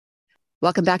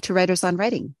Welcome back to Writers on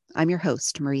Writing. I'm your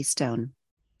host, Marie Stone.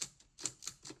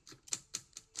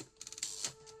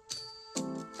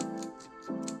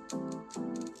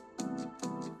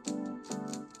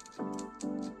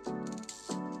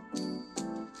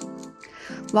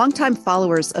 Longtime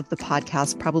followers of the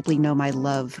podcast probably know my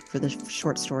love for the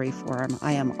short story form.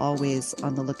 I am always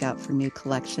on the lookout for new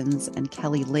collections, and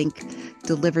Kelly Link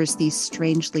delivers these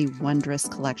strangely wondrous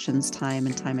collections time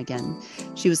and time again.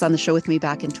 She was on the show with me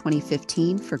back in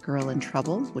 2015 for Girl in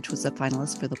Trouble, which was a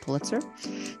finalist for the Pulitzer.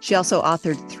 She also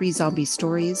authored 3 zombie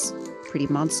stories, Pretty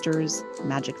Monsters,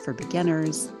 Magic for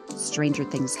Beginners, Stranger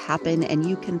Things Happen, and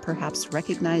you can perhaps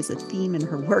recognize a theme in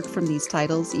her work from these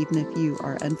titles, even if you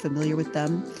are unfamiliar with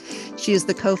them. She is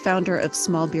the co-founder of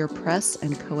Small Beer Press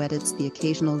and co-edits the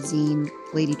occasional zine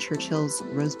Lady Churchill's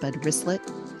Rosebud Wristlet.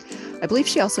 I believe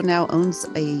she also now owns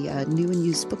a new and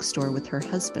used bookstore with her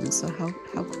husband. So how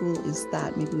cool is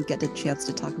that? Maybe we get a chance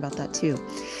to talk about that too.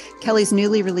 Kelly's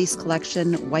newly released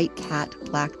collection, White Cat,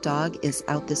 Black Dog, is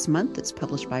out this month. It's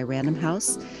published by Random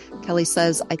House. Kelly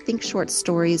says, I think short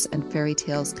stories and fairy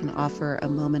tales can offer a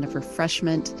moment of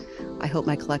refreshment. I hope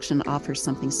my collection offers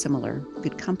something similar.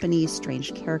 Good company,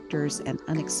 strange characters, and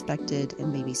unexpected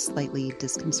and maybe slightly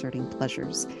disconcerting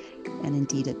pleasures. And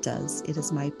indeed it does. It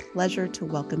is my pleasure to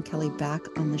welcome Kelly back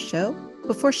on the show.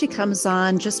 Before she comes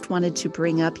on, just wanted to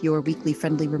bring up your weekly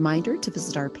friendly reminder to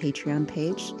visit our Patreon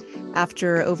page.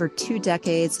 After over 2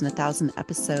 decades and 1,000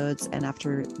 episodes, and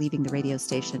after leaving the radio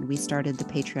station, we started the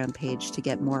Patreon page to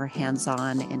get more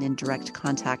hands-on and in direct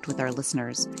contact with our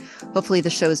listeners. Hopefully the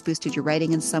show has boosted your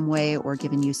writing in some way or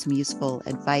given you some useful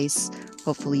advice.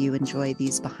 Hopefully you enjoy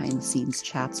these behind-the-scenes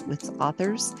chats with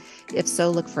authors. If so,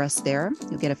 look for us there.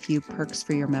 You'll get a few perks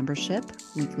for your membership,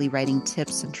 weekly writing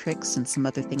tips and tricks, and some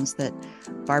other things that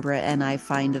Barbara and I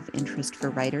find of interest for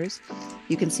writers.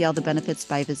 You can see all the benefits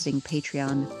by visiting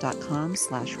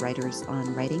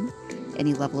patreon.com/writersonwriting.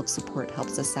 Any level of support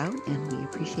helps us out, and we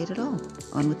appreciate it all.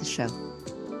 On with the show.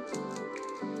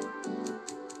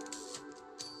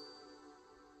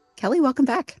 Kelly, welcome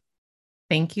back.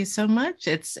 Thank you so much.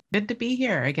 It's good to be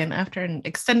here again after an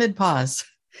extended pause.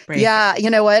 Break. Yeah, you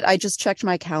know what? I just checked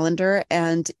my calendar,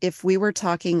 and if we were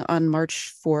talking on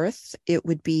March 4th, it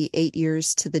would be 8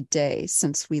 years to the day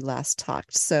since we last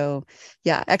talked. So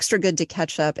yeah, extra good to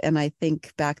catch up. And I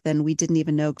think back then we didn't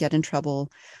even know Get in Trouble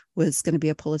was going to be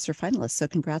a Pulitzer finalist. So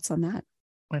congrats on that.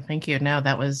 Well, thank you. No,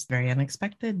 that was very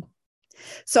unexpected.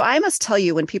 So I must tell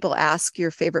you, when people ask your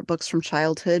favorite books from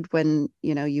childhood, when,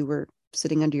 you were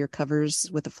sitting under your covers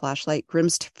with a flashlight,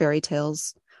 Grimm's fairy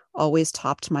tales always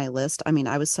topped my list. I mean,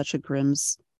 I was such a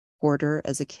Grimm's hoarder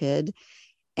as a kid.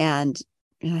 And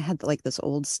I had like this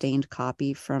old stained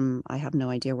copy from, I have no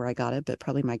idea where I got it, but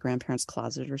probably my grandparents'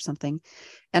 closet or something.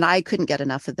 And I couldn't get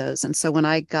enough of those. And so when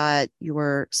I got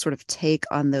your sort of take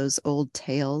on those old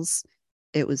tales,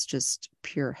 it was just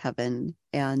pure heaven.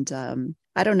 And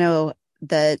I don't know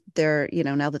that they're,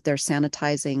 now that they're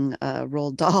sanitizing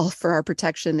Roald Dahl for our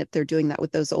protection, if they're doing that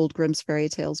with those old Grimm's fairy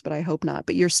tales, but I hope not.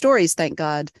 But your stories, thank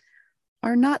God,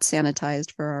 are not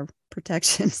sanitized for our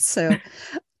protection. So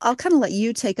I'll kind of let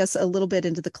you take us a little bit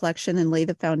into the collection and lay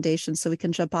the foundation so we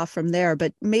can jump off from there.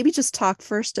 But maybe just talk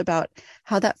first about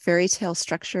how that fairy tale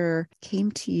structure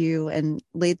came to you and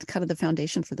laid kind of the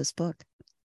foundation for this book.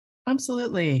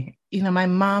 Absolutely. My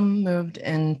mom moved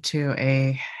into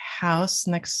a house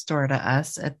next door to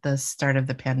us at the start of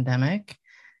the pandemic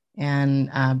and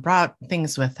brought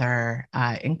things with her,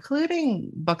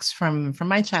 including books from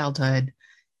my childhood.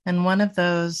 And one of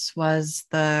those was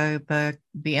the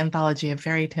anthology of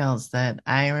fairy tales that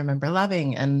I remember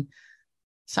loving. And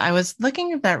so I was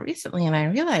looking at that recently, and I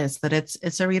realized that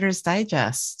it's a Reader's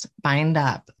Digest bind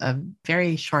up of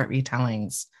very short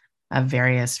retellings of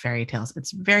various fairy tales.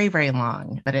 It's very, very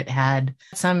long, but it had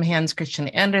some Hans Christian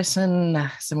Andersen,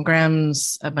 some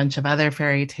Grimm's, a bunch of other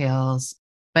fairy tales.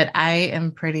 But I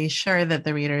am pretty sure that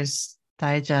the Reader's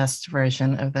Digest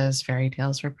version of those fairy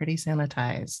tales were pretty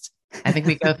sanitized. I think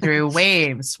we go through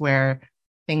waves where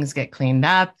things get cleaned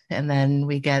up, and then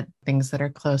we get things that are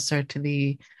closer to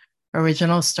the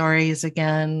original stories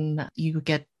again. You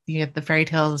get the fairy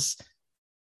tales.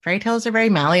 Fairy tales are very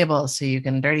malleable, so you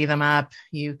can dirty them up.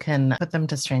 You can put them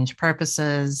to strange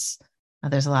purposes.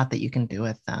 There's a lot that you can do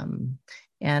with them.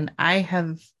 And I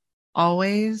have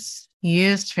always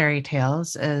used fairy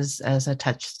tales as a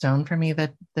touchstone for me,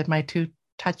 that my 2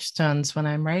 touchstones when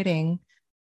I'm writing.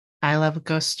 I love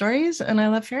ghost stories and I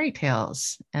love fairy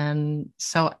tales. And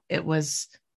so it was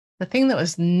the thing that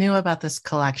was new about this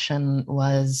collection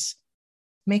was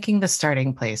making the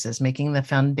starting places, making the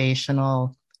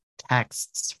foundational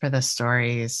texts for the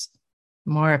stories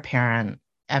more apparent,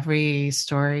 every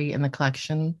story in the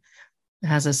collection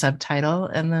has a subtitle,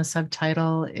 and the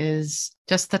subtitle is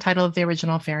just the title of the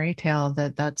original fairy tale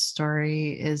that that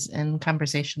story is in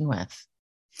conversation with.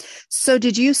 So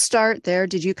did you start there?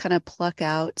 Did you kind of pluck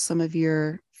out some of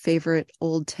your favorite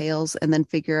old tales and then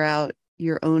figure out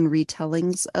your own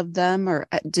retellings of them? Or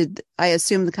did I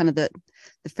assume the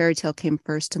fairy tale came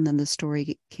first and then the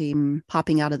story came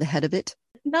popping out of the head of it?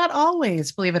 Not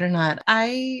always, believe it or not.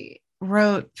 I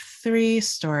wrote three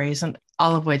stories, and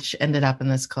all of which ended up in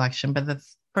this collection. But the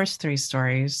first three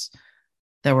stories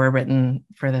that were written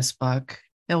for this book,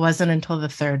 it wasn't until the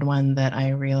third one that I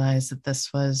realized that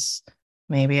this was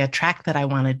maybe a track that I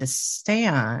wanted to stay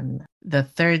on. The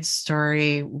third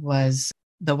story was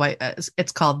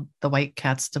it's called The White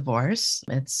Cat's Divorce.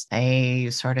 It's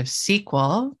a sort of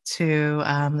sequel to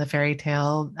the fairy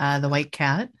tale The White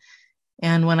Cat.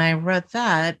 And when I wrote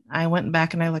that, I went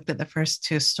back and I looked at the first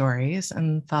two stories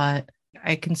and thought,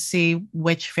 I can see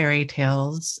which fairy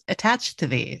tales attached to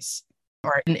these.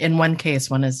 Or in one case,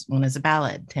 one is a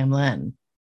ballad, Tamlin.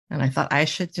 And I thought I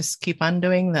should just keep on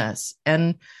doing this.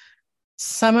 And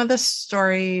some of the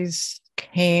stories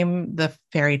the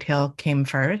fairy tale came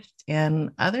first,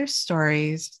 and other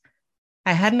stories,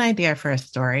 I had an idea for a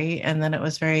story, and then it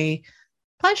was very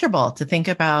pleasurable to think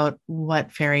about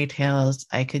what fairy tales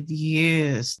I could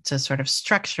use to sort of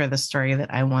structure the story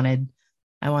that I wanted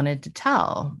to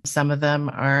tell. Some of them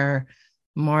are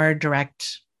more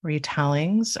direct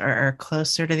retellings or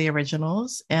closer to the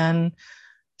originals, and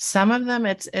some of them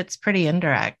it's pretty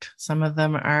indirect. Some of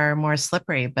them are more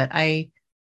slippery, but I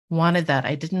wanted that.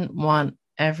 I didn't want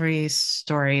every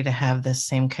story to have the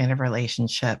same kind of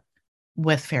relationship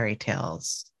with fairy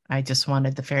tales. I just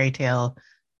wanted the fairy tale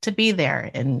to be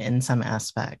there in some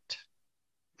aspect.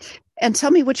 And tell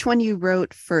me which one you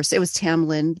wrote first. It was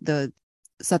Tamlin,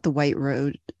 is that the White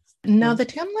Road? No, the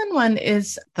Tamlin one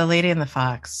is The Lady and the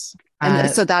Fox. And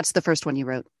so that's the first one you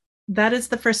wrote. That is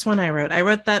the first one I wrote. I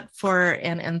wrote that for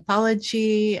an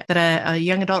anthology that a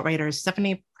young adult writer,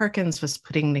 Stephanie Perkins, was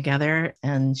putting together.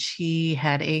 And she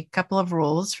had a couple of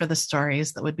rules for the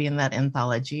stories that would be in that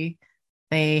anthology.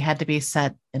 They had to be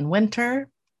set in winter.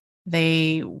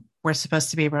 They were supposed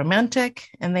to be romantic,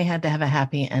 and they had to have a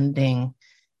happy ending.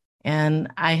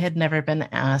 And I had never been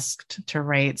asked to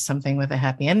write something with a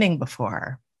happy ending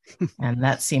before. And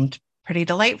that seemed pretty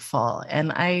delightful.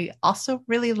 And I also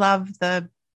really love the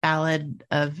Ballad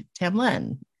of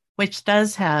Tamlin, which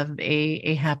does have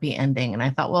a happy ending. And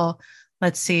I thought, well,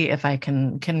 let's see if I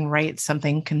can write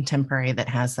something contemporary that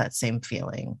has that same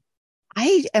feeling.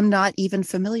 I am not even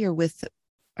familiar with,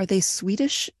 are they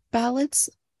Swedish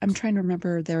ballads? I'm trying to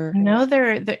remember their. No,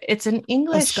 it's an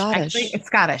English. Scottish. Actually, it's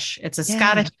Scottish. It's a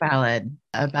Scottish ballad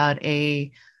about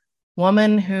a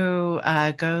woman who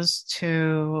goes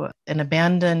to an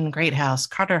abandoned great house,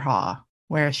 Carterhaugh,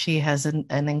 where she has an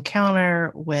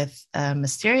encounter with a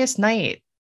mysterious knight.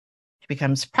 She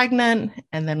becomes pregnant,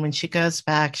 and then when she goes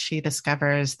back, she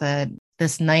discovers that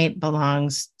this knight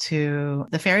belongs to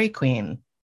the fairy queen.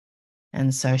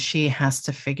 And so she has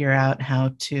to figure out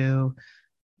how to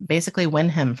basically win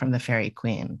him from the fairy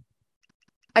queen.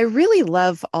 I really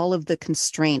love all of the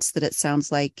constraints that it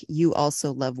sounds like you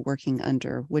also love working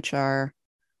under, which are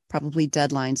probably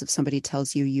deadlines. If somebody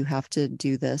tells you you have to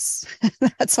do this,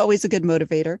 that's always a good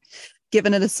motivator,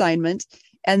 given an assignment.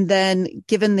 And then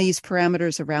given these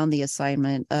parameters around the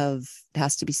assignment of it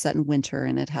has to be set in winter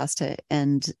and it has to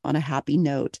end on a happy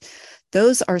note.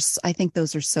 I think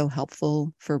those are so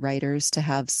helpful for writers to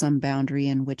have some boundary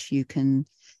in which you can,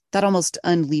 that almost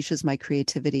unleashes my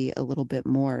creativity a little bit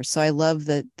more. So I love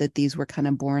that these were kind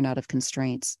of born out of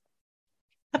constraints.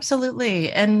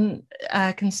 Absolutely. And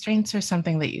constraints are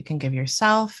something that you can give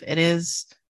yourself. It is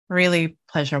really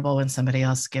pleasurable when somebody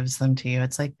else gives them to you.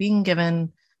 It's like being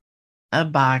given a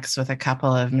box with a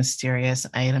couple of mysterious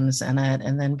items in it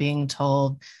and then being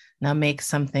told, now make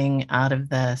something out of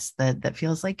this that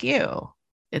feels like you.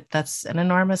 That's an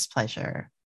enormous pleasure.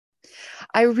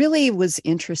 I really was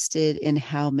interested in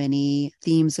how many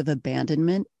themes of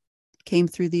abandonment came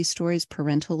through these stories: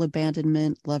 parental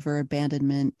abandonment, lover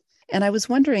abandonment. And I was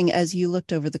wondering, as you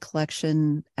looked over the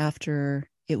collection after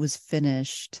it was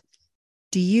finished,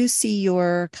 do you see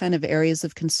your kind of areas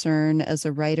of concern as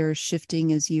a writer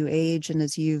shifting as you age and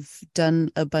as you've done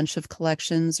a bunch of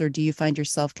collections, or do you find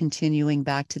yourself continuing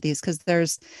back to these? Because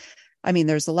there's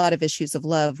a lot of issues of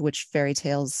love, which fairy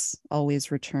tales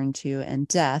always return to, and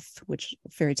death, which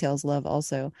fairy tales love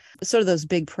also, sort of those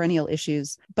big perennial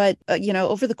issues. But,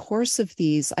 over the course of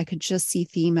these, I could just see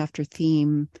theme after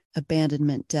theme,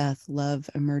 abandonment, death, love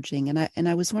emerging. And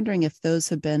I was wondering if those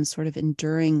have been sort of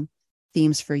enduring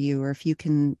themes for you, or if you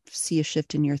can see a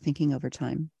shift in your thinking over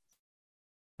time.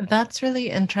 That's really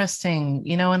interesting.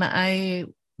 When I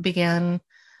began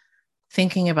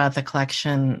thinking about the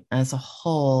collection as a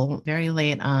whole, very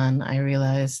late on, I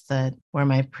realized that where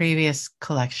my previous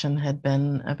collection had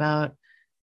been about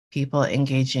people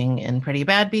engaging in pretty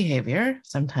bad behavior,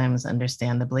 sometimes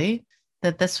understandably,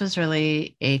 that this was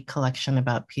really a collection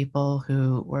about people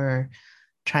who were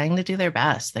trying to do their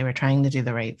best. They were trying to do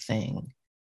the right thing.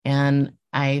 And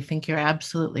I think you're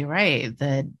absolutely right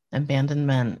that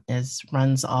abandonment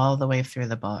runs all the way through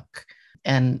the book.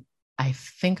 And I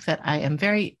think that I am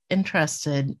very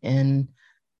interested in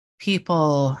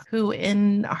people who,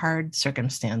 in hard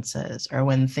circumstances or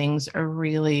when things are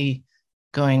really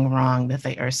going wrong, that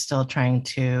they are still trying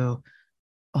to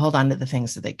hold on to the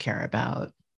things that they care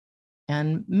about.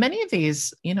 And many of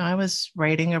these, I was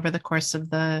writing over the course of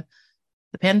the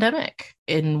pandemic,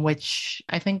 in which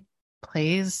I think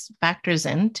factors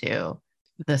into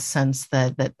the sense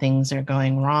that things are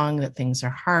going wrong, that things are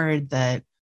hard, that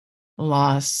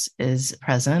loss is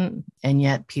present, and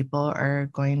yet people are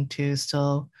going to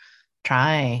still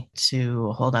try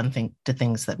to hold on to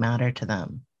things that matter to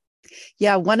them.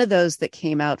 Yeah, one of those that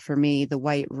came out for me, The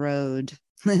White Road,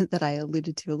 that I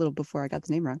alluded to a little before I got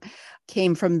the name wrong,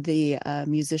 came from the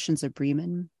Musicians of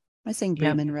Bremen. Am I saying Yep.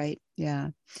 Bremen right? Yeah.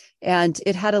 And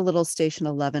it had a little Station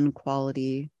 11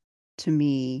 quality to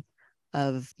me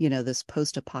of, this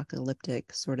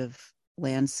post-apocalyptic sort of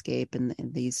landscape and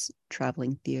these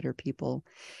traveling theater people.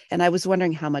 And I was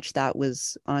wondering how much that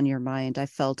was on your mind. I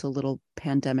felt a little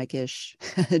pandemic-ish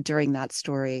during that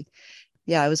story.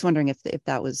 Yeah, I was wondering if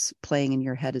that was playing in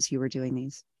your head as you were doing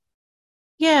these.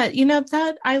 Yeah,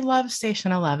 that I love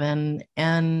Station 11,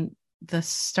 and the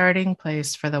starting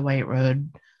place for the White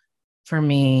Road for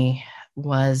me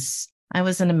was I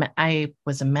was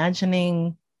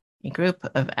imagining a group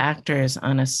of actors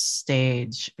on a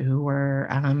stage who were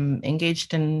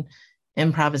engaged in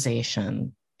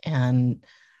improvisation, and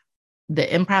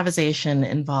the improvisation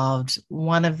involved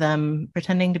one of them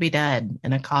pretending to be dead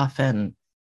in a coffin,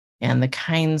 and the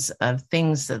kinds of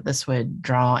things that this would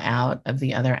draw out of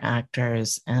the other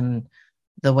actors, and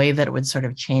the way that it would sort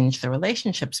of change the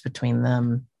relationships between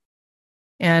them.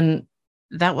 And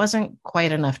that wasn't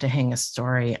quite enough to hang a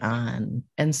story on.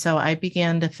 And so I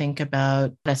began to think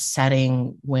about a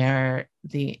setting where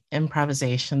the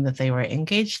improvisation that they were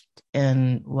engaged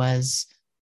in was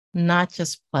not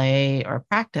just play or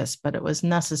practice, but it was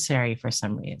necessary for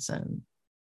some reason.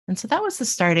 And so that was the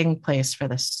starting place for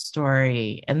the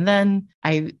story. And then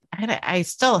I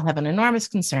still have an enormous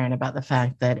concern about the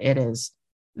fact that it is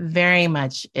very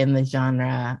much in the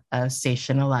genre of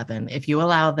Station 11. If you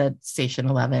allow that Station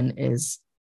 11 is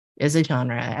a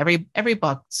genre, every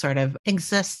book sort of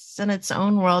exists in its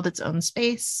own world, its own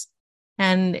space.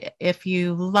 And if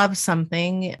you love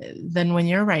something, then when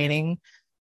you're writing,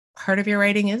 part of your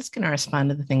writing is going to respond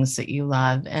to the things that you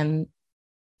love. And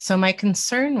so my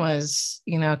concern was,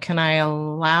 can I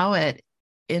allow it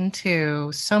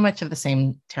into so much of the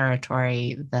same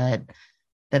territory that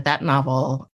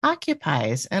novel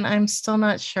occupies? And I'm still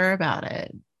not sure about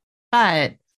it.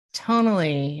 But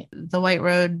tonally, The White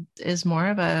Road is more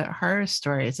of a horror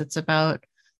story. It's about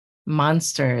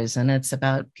monsters, and it's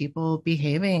about people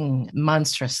behaving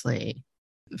monstrously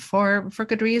for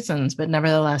good reasons, but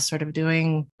nevertheless sort of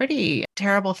doing pretty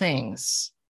terrible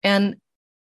things. And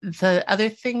the other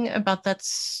thing about that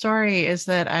story is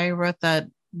that I wrote that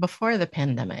before the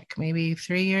pandemic, maybe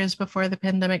 3 years before the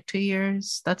pandemic, 2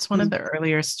 years. That's one of the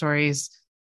earlier stories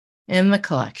in the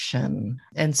collection.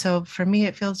 And so for me,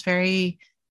 it feels very,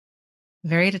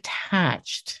 very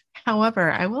detached.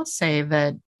 However, I will say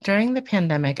that during the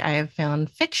pandemic, I have found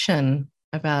fiction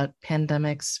about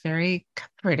pandemics very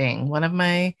comforting. One of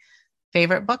my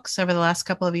favorite books over the last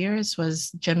couple of years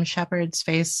was Jim Shepard's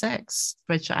Phase 6,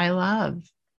 which I love.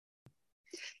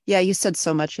 Yeah, you said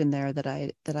so much in there that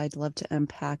I'd love to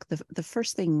unpack. The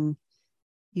first thing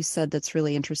you said that's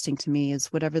really interesting to me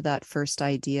is whatever that first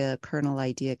kernel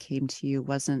idea came to you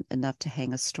wasn't enough to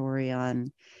hang a story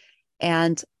on.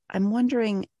 And I'm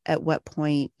wondering at what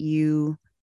point you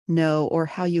know or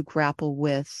how you grapple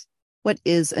with what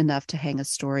is enough to hang a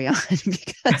story on,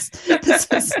 because this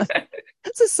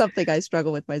is something I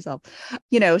struggle with myself.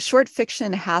 Short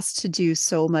fiction has to do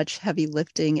so much heavy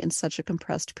lifting in such a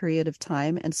compressed period of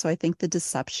time. And so I think the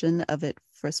deception of it,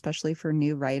 especially for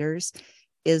new writers,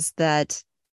 is that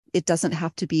it doesn't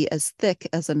have to be as thick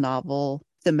as a novel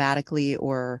thematically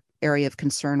or area of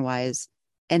concern wise.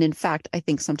 And in fact, I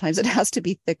think sometimes it has to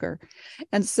be thicker.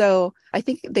 And so I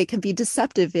think they can be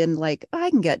deceptive in like, I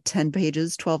can get 10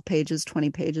 pages, 12 pages,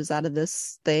 20 pages out of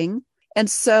this thing. And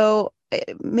so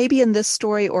maybe in this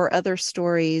story or other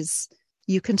stories,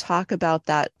 you can talk about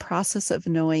that process of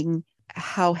knowing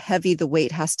how heavy the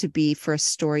weight has to be for a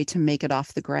story to make it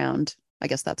off the ground. I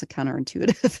guess that's a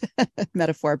counterintuitive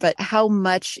metaphor, but how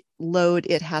much load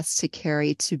it has to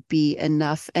carry to be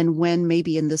enough. And when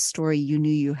maybe in this story you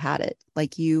knew you had it,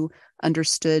 like you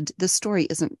understood this story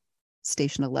isn't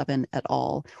Station 11 at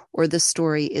all, or this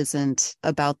story isn't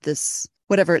about this,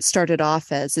 whatever it started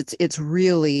off as. It's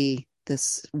really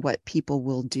this, what people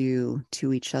will do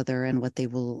to each other and what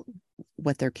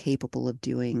they're capable of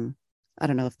doing. I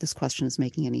don't know if this question is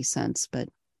making any sense, but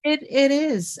it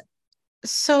is.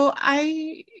 So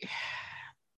I'm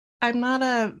not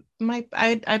a my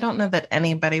I don't know that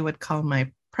anybody would call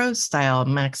my prose style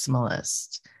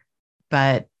maximalist,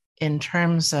 but in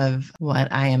terms of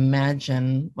what I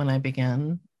imagine when I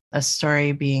begin a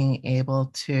story being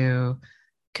able to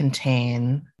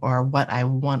contain, or what I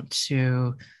want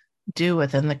to do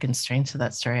within the constraints of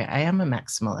that story, I am a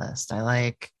maximalist. I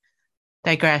like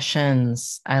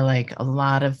digressions. I like a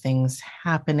lot of things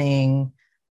happening.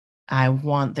 I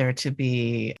want there to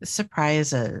be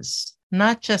surprises,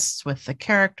 not just with the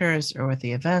characters or with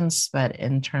the events, but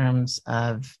in terms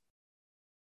of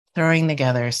throwing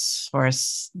together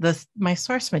my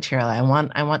source material. I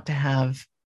want to have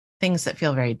things that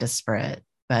feel very disparate,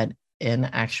 but in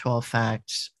actual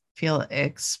fact feel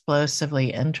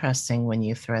explosively interesting when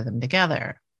you throw them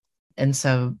together. And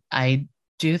so I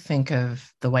do think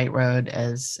of The White Road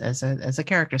as a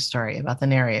character story about the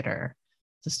narrator.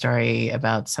 It's a story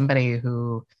about somebody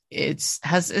who is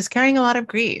carrying a lot of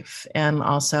grief and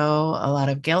also a lot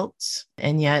of guilt,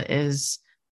 and yet is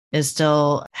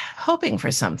still hoping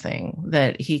for something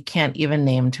that he can't even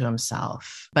name to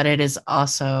himself. But it is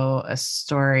also a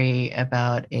story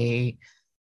about a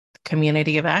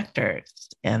community of actors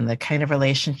and the kind of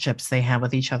relationships they have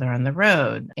with each other on the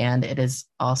road. And it is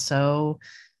also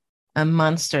a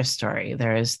monster story.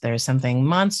 There's something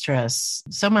monstrous,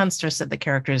 so monstrous that the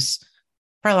characters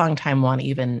for a long time won't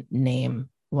even name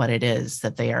what it is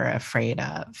that they are afraid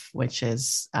of, which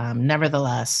is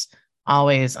nevertheless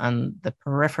always on the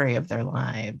periphery of their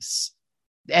lives.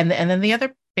 And then the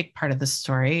other big part of the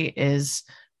story is,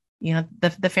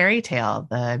 the fairy tale,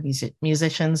 the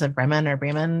musicians of Bremen or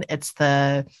Bremen. It's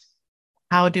the,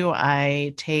 how do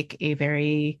I take a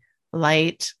very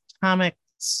light comic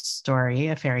story,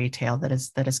 a fairy tale that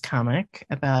is comic,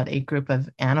 about a group of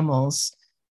animals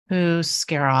who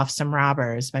scare off some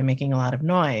robbers by making a lot of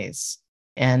noise,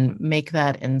 and make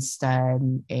that instead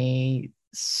a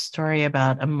story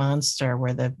about a monster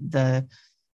where the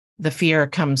fear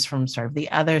comes from sort of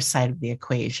the other side of the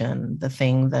equation, the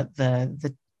thing that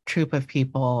the troop of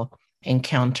people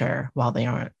encounter while they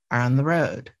are on the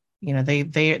road.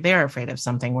 They are afraid of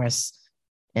something, whereas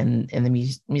in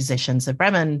the musicians of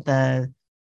Bremen, the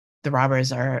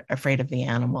robbers are afraid of the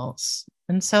animals.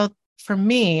 And so for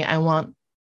me, I want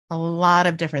a lot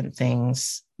of different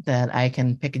things that I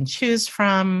can pick and choose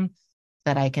from,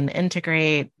 that I can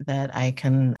integrate, that I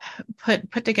can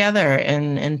put together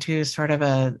into sort of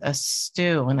a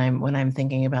stew when I'm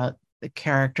thinking about the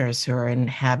characters who are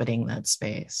inhabiting that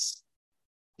space.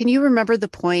 can you remember the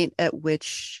point at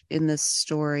which in this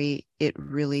story it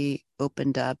really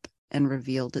opened up and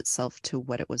revealed itself to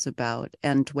what it was about?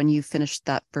 And when you finished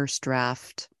that first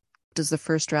draft, does the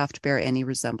first draft bear any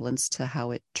resemblance to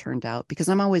how it turned out? Because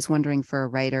I'm always wondering, for a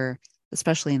writer,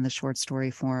 especially in the short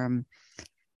story form,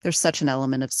 there's such an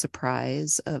element of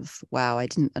surprise of, wow, I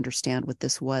didn't understand what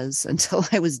this was until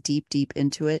I was deep, deep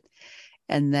into it.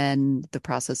 And then the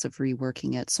process of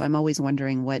reworking it. So I'm always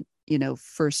wondering what,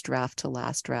 first draft to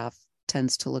last draft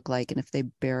tends to look like, and if they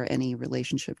bear any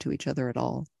relationship to each other at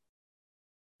all.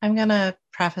 I'm going to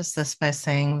preface this by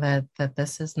saying that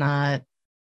this is not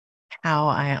how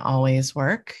I always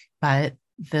work, but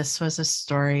this was a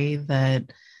story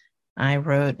that I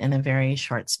wrote in a very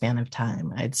short span of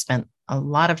time. I'd spent a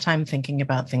lot of time thinking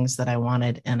about things that I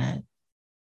wanted in it,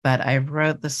 but I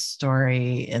wrote the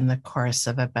story in the course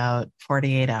of about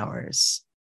 48 hours.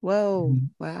 Whoa,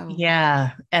 wow.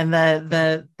 Yeah. And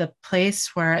the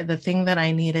place where the thing that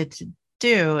I needed to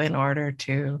do in order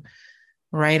to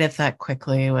write it that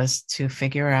quickly was to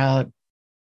figure out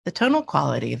the tonal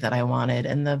quality that I wanted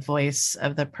and the voice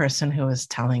of the person who was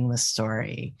telling the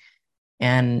story.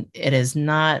 And it is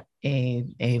not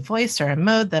a voice or a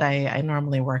mode that I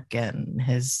normally work in.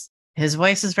 His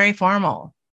voice is very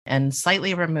formal and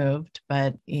slightly removed,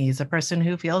 but he's a person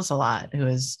who feels a lot, who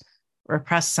has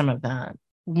repressed some of that.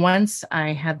 Once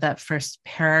I had that first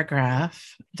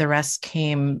paragraph, the rest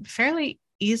came fairly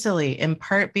easily, in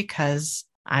part because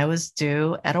I was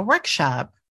due at a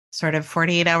workshop sort of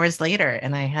 48 hours later,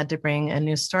 and I had to bring a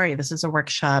new story. This is a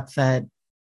workshop that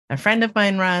a friend of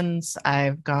mine runs.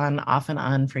 I've gone off and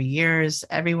on for years.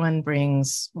 Everyone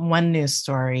brings one new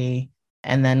story.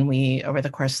 And then we, over the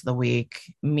course of the week,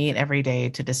 meet every day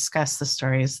to discuss the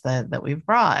stories that we've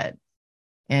brought.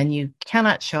 And you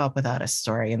cannot show up without a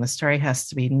story, and the story has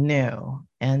to be new.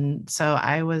 And so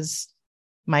part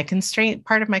of my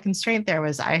constraint there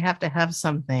was I have to have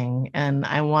something, and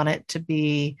I want it to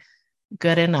be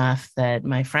good enough that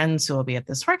my friends who will be at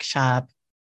this workshop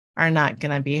are not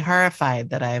going to be horrified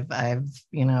that I've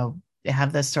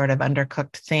have this sort of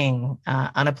undercooked thing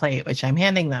on a plate, which I'm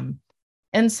handing them.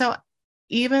 And so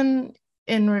even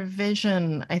in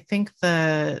revision, I think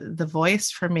the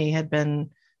voice for me had been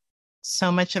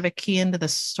so much of a key into the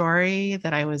story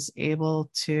that I was able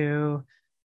to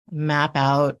map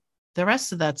out the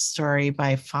rest of that story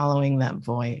by following that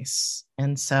voice.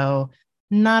 And so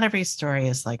not every story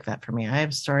is like that for me. I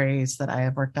have stories that I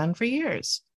have worked on for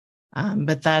years,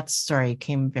 but that story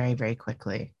came very, very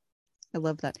quickly. I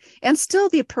love that. And still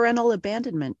the parental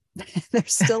abandonment.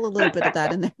 There's still a little bit of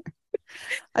that in there.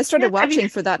 I started watching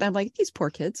for that and I'm like, these poor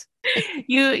kids.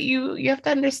 You have to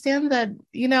understand that,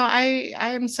 I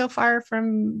am so far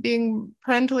from being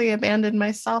parentally abandoned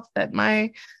myself that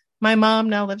my mom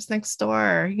now lives next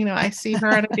door. I see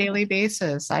her on a daily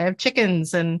basis. I have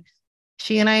chickens, and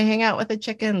she and I hang out with the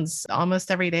chickens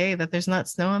almost every day that there's not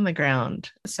snow on the ground.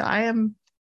 So I am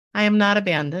not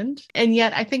abandoned. And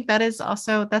yet I think that's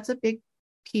a big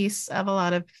piece of a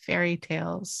lot of fairy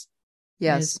tales.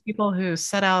 Yes. People who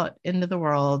set out into the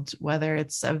world, whether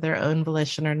it's of their own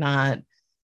volition or not,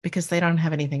 because they don't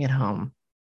have anything at home.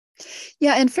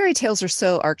 Yeah. And fairy tales are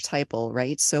so archetypal,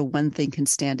 right? So one thing can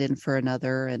stand in for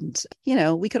another. And,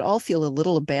 we could all feel a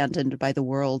little abandoned by the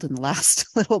world in the last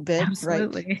little bit,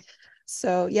 Absolutely. right?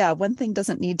 So yeah, one thing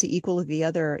doesn't need to equal the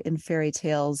other in fairy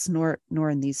tales, nor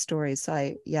in these stories. So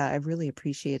I really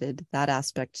appreciated that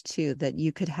aspect too, that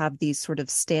you could have these sort of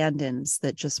stand-ins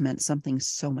that just meant something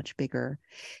so much bigger.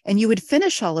 And you would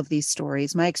finish all of these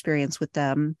stories. My experience with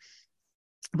them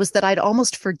was that I'd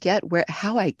almost forget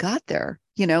how I got there,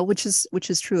 which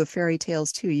is true of fairy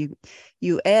tales too.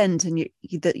 You end and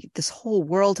this whole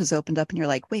world has opened up and you're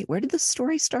like, wait, where did this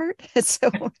story start? It's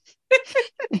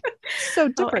so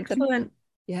different. Excellent.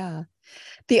 Yeah.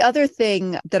 The other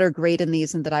thing that are great in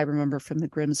these and that I remember from the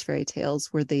Grimm's fairy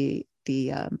tales were the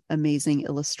amazing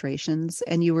illustrations.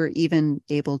 And you were even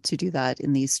able to do that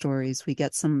in these stories. We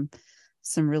get some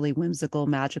really whimsical,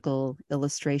 magical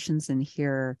illustrations in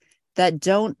here that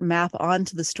don't map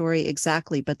onto the story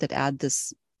exactly, but that add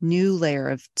this new layer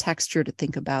of texture to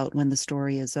think about when the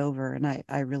story is over. And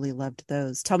I really loved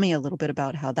those. Tell me a little bit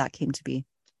about how that came to be.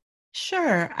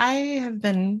 Sure. I have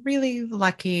been really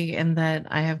lucky in that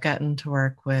I have gotten to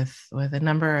work with a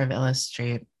number of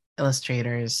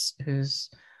illustrators who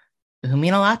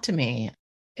mean a lot to me.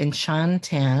 And Sean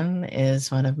Tan is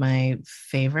one of my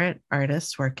favorite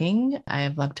artists working. I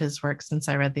have loved his work since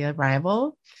I read The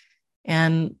Arrival.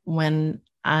 And when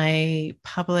I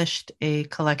published a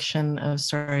collection of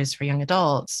stories for young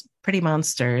adults, Pretty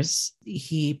Monsters,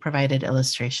 he provided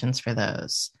illustrations for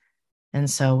those. And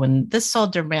so when this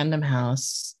sold to Random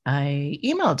House, I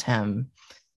emailed him.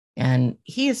 And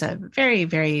he is a very,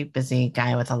 very busy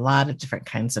guy with a lot of different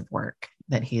kinds of work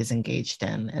that he is engaged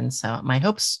in. And so my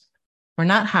hopes were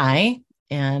not high.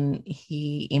 And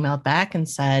he emailed back and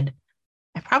said,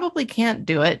 I probably can't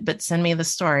do it, but send me the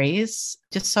stories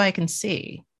just so I can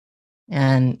see.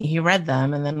 And he read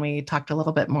them. And then we talked a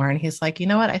little bit more. And he's like, you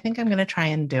know what? I think I'm going to try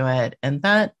and do it. And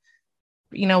that,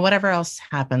 whatever else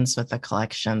happens with the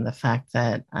collection, the fact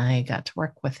that I got to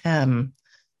work with him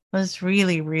was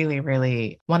really, really,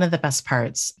 really one of the best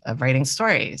parts of writing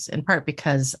stories, in part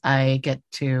because I get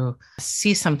to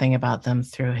see something about them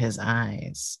through his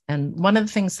eyes. And one of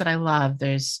the things that I love,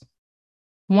 there's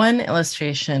one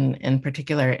illustration in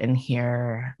particular in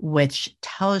here, which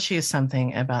tells you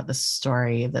something about the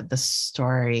story that the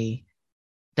story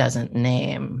doesn't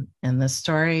name. And the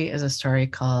story is a story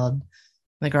called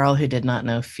The Girl Who Did Not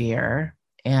Know Fear.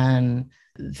 And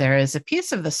there is a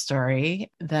piece of the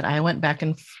story that I went back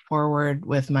and forward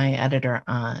with my editor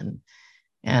on.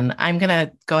 And I'm going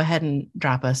to go ahead and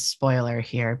drop a spoiler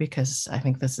here because I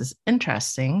think this is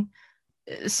interesting.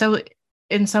 So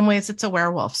in some ways, it's a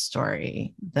werewolf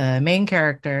story. The main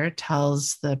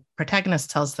the protagonist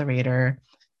tells the reader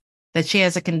that she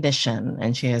has a condition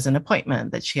and she has an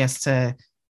appointment that she has to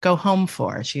go home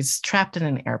for. She's trapped in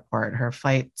an airport. Her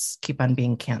flights keep on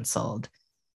being canceled.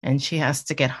 And she has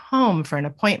to get home for an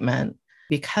appointment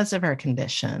because of her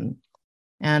condition.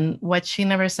 And what she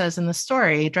never says in the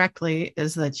story directly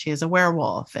is that she is a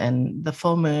werewolf and the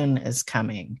full moon is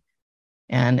coming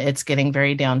and it's getting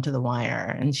very down to the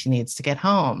wire and she needs to get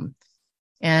home.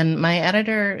 And my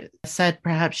editor said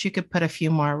perhaps you could put a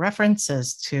few more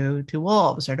references to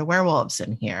wolves or to werewolves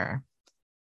in here.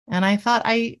 And I thought,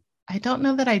 I don't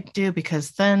know that I do,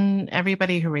 because then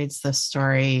everybody who reads this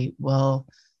story will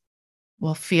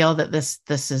feel that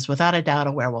this is without a doubt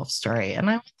a werewolf story. And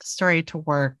I want the story to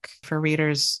work for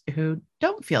readers who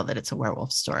don't feel that it's a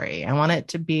werewolf story. I want it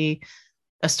to be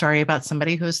a story about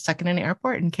somebody who's stuck in an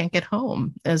airport and can't get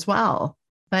home as well.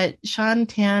 But Sean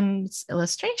Tan's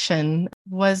illustration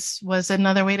was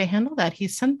another way to handle that. He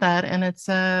sent that, and it's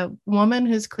a woman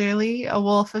who's clearly a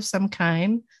wolf of some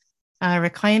kind,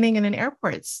 reclining in an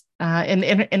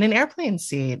in an airplane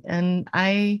seat. And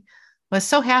I was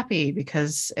so happy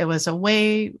because it was a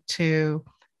way to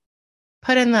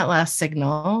put in that last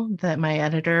signal that my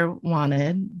editor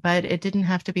wanted, but it didn't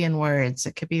have to be in words.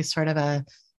 It could be sort of a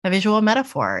visual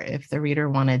metaphor if the reader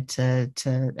wanted to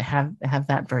have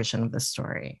that version of the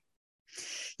story.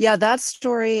 Yeah, that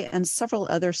story and several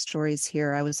other stories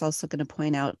here. I was also going to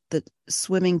point out that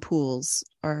swimming pools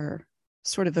are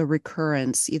sort of a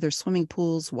recurrence, either swimming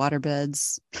pools, water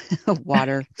beds,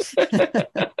 water.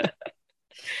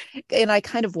 And I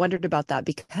kind of wondered about that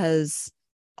because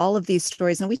all of these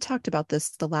stories, and we talked about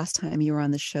this the last time you were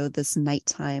on the show, this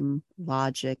nighttime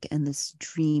logic and this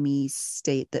dreamy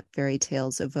state that fairy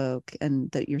tales evoke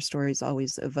and that your stories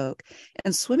always evoke.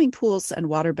 And swimming pools and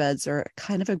water beds are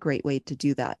kind of a great way to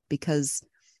do that because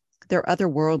they're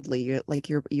otherworldly.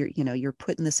 You're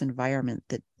put in this environment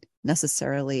that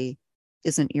necessarily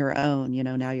isn't your own.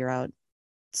 Now you're out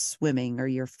swimming or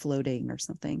you're floating or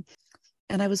something.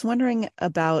 And I was wondering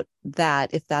about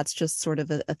that, if that's just sort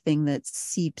of a thing that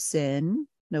seeps in,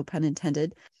 no pun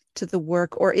intended, to the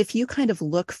work, or if you kind of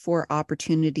look for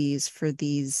opportunities for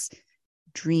these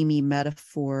dreamy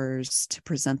metaphors to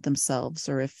present themselves,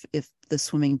 or if the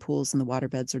swimming pools and the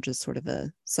waterbeds are just sort of a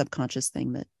subconscious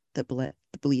thing that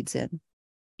bleeds in.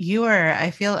 You are,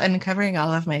 I feel, uncovering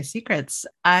all of my secrets.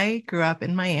 I grew up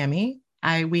in Miami.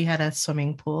 We had a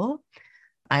swimming pool.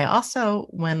 I also,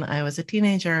 when I was a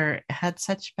teenager, had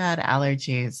such bad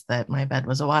allergies that my bed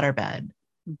was a water bed.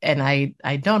 And I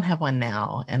don't have one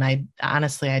now. And I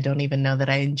honestly don't even know that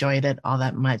I enjoyed it all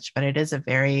that much, but it is a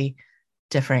very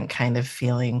different kind of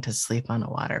feeling to sleep on a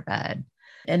water bed.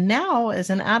 And now as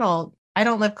an adult, I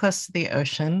don't live close to the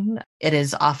ocean. It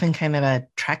is often kind of a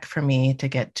trek for me to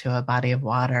get to a body of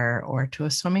water or to a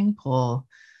swimming pool.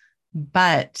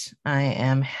 But I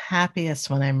am happiest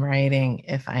when I'm writing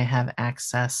if I have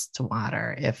access to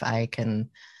water, if I can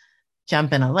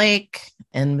jump in a lake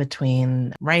in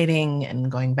between writing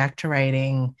and going back to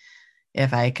writing,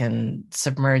 if I can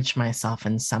submerge myself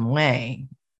in some way.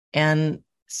 And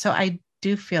so I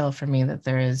do feel for me that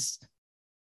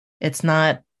it's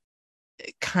not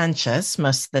conscious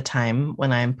most of the time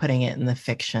when I'm putting it in the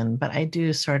fiction, but I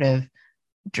do sort of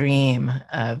dream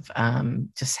of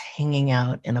just hanging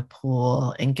out in a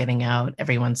pool and getting out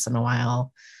every once in a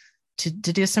while to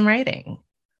do some writing.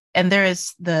 And there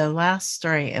is the last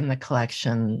story in the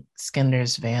collection,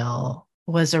 Skinder's Veil,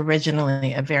 was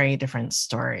originally a very different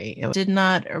story. It did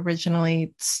not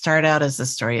originally start out as the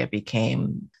story it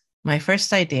became. My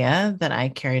first idea that I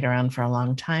carried around for a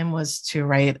long time was to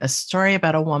write a story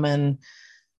about a woman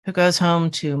who goes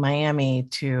home to Miami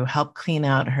to help clean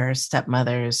out her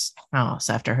stepmother's house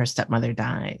after her stepmother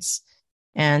dies.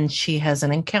 And she has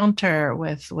an encounter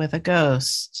with a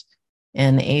ghost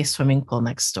in a swimming pool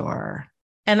next door.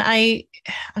 And I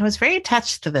was very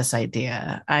attached to this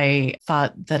idea. I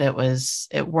thought that it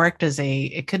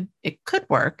could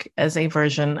work as a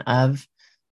version of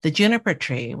the Juniper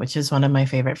Tree, which is one of my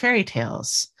favorite fairy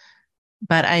tales.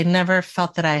 But I never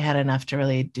felt that I had enough to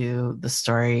really do the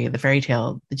story, the fairy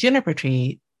tale, the Juniper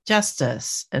Tree,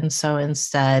 justice. And so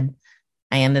instead,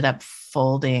 I ended up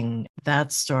folding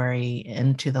that story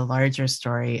into the larger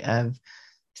story of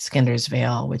Skinder's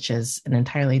Veil, which is an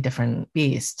entirely different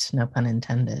beast, no pun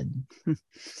intended.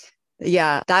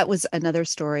 Yeah, that was another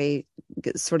story,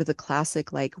 sort of the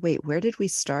classic, like, wait, where did we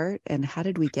start and how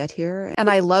did we get here? And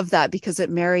I love that because it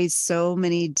marries so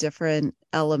many different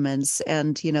elements.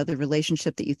 And, the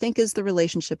relationship that you think is the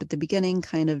relationship at the beginning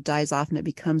kind of dies off and it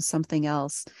becomes something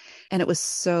else. And it was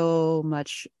so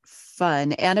much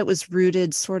fun. And it was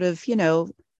rooted sort of,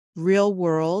 real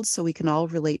world, so we can all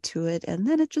relate to it. And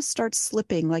then it just starts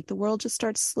slipping, like the world just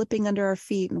starts slipping under our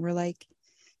feet. And we're like,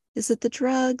 is it the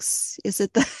drugs? Is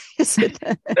it the is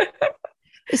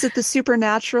it the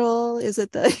supernatural? Is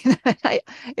it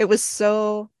it was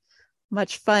so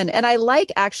much fun. And I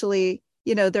like actually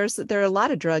There are a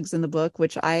lot of drugs in the book,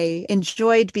 which I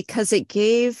enjoyed because it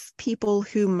gave people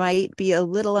who might be a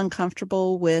little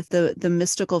uncomfortable with the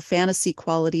mystical fantasy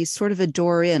qualities sort of a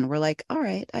door in. We're like, all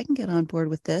right, I can get on board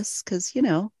with this because,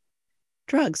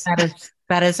 drugs.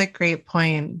 That is a great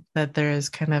point, that there is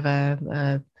kind of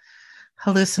a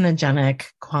hallucinogenic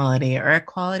quality, or a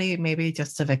quality maybe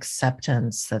just of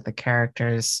acceptance that the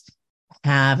characters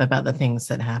have about the things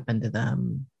that happen to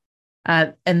them.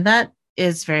 And that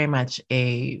is very much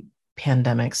a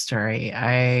pandemic story.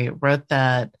 I wrote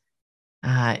that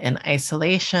in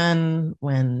isolation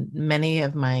when many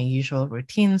of my usual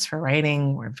routines for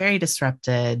writing were very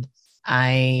disrupted.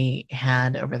 I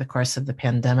had, over the course of the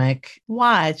pandemic,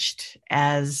 watched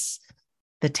as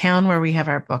the town where we have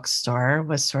our bookstore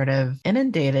was sort of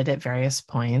inundated at various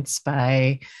points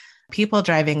by people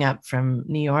driving up from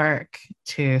New York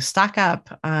to stock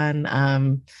up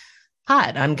on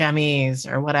pot, on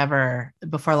gummies or whatever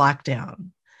before lockdown.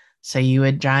 So you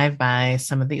would drive by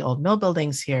some of the old mill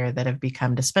buildings here that have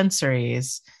become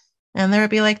dispensaries, and there would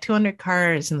be like 200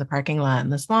 cars in the parking lot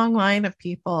and this long line of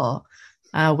people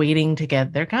waiting to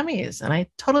get their gummies. And I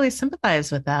totally sympathize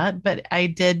with that, but I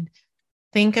did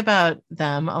think about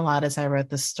them a lot as I wrote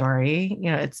the story.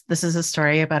 This is a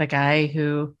story about a guy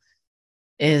who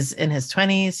is in his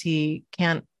 20s. He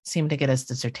can't seem to get his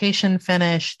dissertation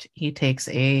finished. He takes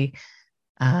a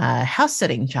house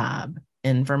sitting job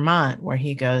in Vermont, where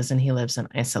he goes and he lives in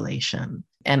isolation.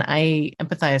 And I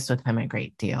empathized with him a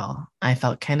great deal. I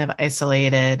felt kind of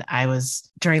isolated.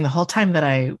 During the whole time that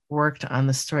I worked on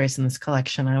the stories in this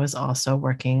collection, I was also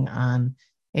working on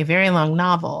a very long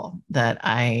novel that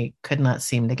I could not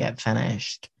seem to get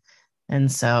finished.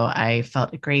 And so I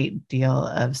felt a great deal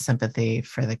of sympathy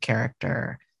for the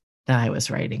character that I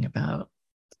was writing about.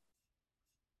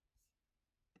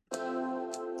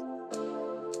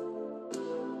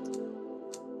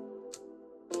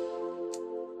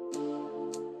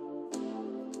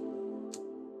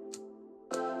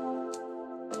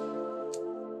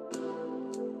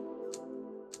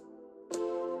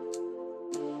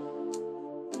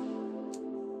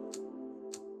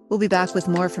 We'll be back with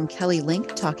more from Kelly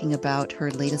Link talking about her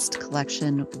latest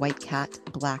collection, White Cat,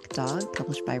 Black Dog,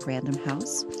 published by Random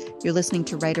House. You're listening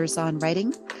to Writers on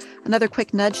Writing. Another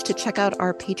quick nudge to check out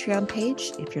our Patreon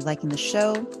page if you're liking the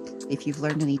show, if you've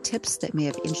learned any tips that may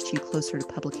have inched you closer to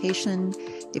publication,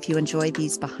 if you enjoy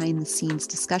these behind-the-scenes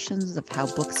discussions of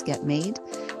how books get made,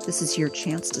 this is your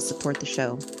chance to support the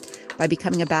show. By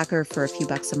becoming a backer for a few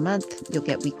bucks a month, you'll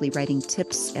get weekly writing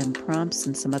tips and prompts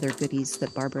and some other goodies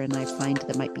that Barbara and I find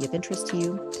that might be of interest to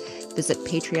you. Visit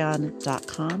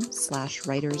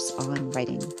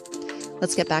patreon.com/writersonwriting.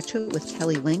 Let's get back to it with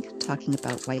Kelly Link talking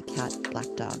about White Cat, Black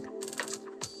Dog.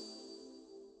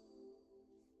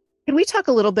 Can we talk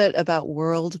a little bit about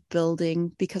world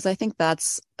building? Because I think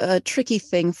that's a tricky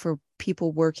thing for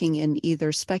people working in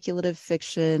either speculative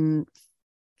fiction,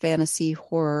 fantasy,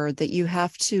 horror, that you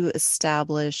have to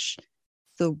establish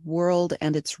the world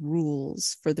and its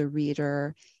rules for the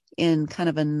reader in kind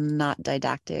of a not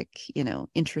didactic,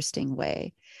 interesting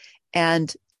way.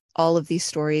 And all of these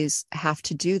stories have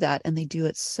to do that, and they do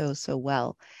it so, so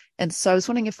well. And so I was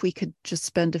wondering if we could just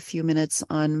spend a few minutes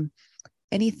on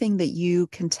anything that you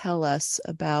can tell us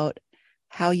about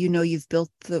how you've built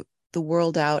the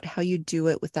world out, how you do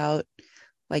it without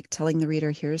like telling the reader,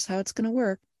 here's how it's going to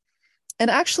work. And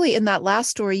actually, in that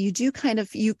last story, you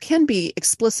can be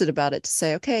explicit about it to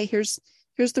say, okay, here's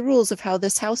the rules of how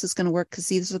this house is going to work because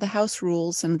these are the house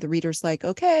rules. And the reader's like,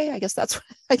 okay, I guess that's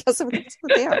what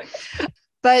they are.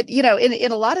 But,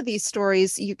 in a lot of these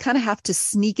stories, you kind of have to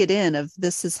sneak it in of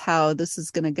this is how this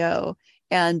is going to go.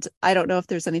 And I don't know if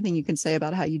there's anything you can say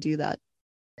about how you do that.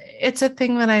 It's a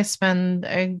thing that I spend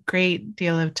a great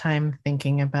deal of time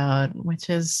thinking about, which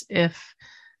is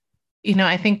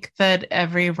I think that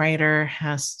every writer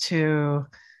has to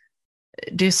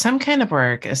do some kind of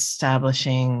work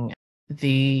establishing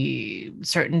the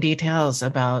certain details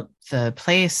about the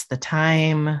place, the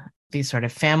time, the sort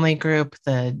of family group,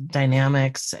 the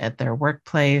dynamics at their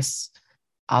workplace,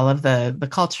 all of the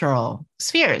cultural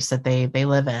spheres that they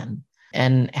live in,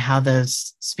 and how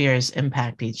those spheres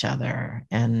impact each other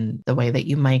and the way that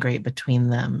you migrate between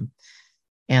them.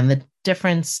 And the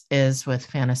difference is with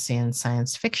fantasy and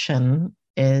science fiction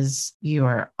is you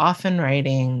are often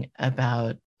writing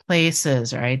about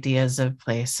places or ideas of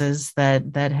places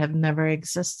that have never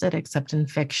existed except in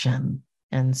fiction.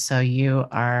 And so you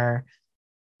are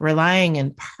relying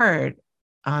in part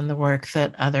on the work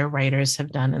that other writers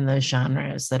have done in those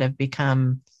genres that have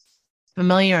become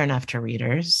familiar enough to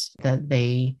readers that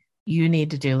you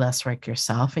need to do less work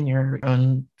yourself in your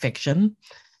own fiction.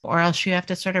 or else you have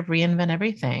to sort of reinvent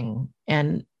everything.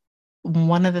 And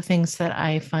one of the things that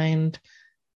I find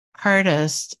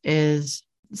hardest is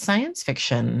science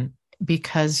fiction,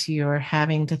 because you're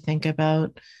having to think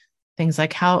about things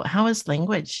like how has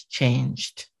language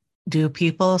changed? Do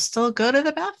people still go to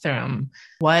the bathroom?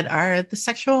 What are the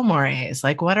sexual mores?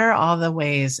 Like, what are all the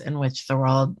ways in which the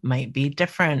world might be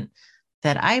different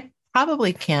that I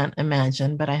probably can't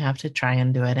imagine, but I have to try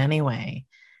and do it anyway?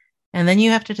 And then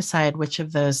you have to decide which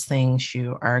of those things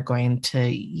you are going to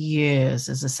use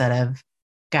as a set of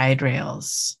guide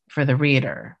rails for the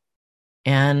reader,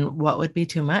 and what would be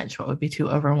too much, what would be too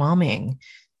overwhelming.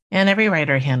 And every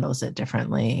writer handles it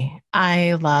differently.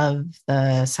 I love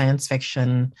the science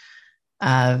fiction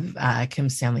of Kim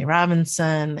Stanley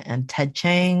Robinson and Ted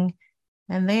Chiang,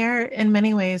 and they are in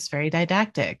many ways very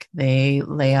didactic. They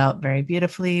lay out very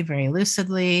beautifully, very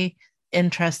lucidly,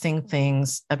 interesting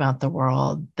things about the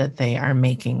world that they are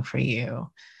making for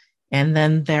you. And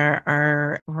then there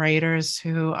are writers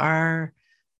who are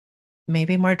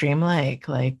maybe more dreamlike,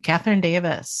 like Catherine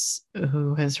Davis,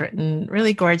 who has written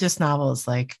really gorgeous novels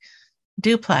like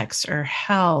Duplex or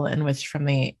Hell, in which from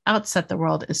the outset the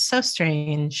world is so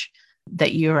strange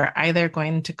that you are either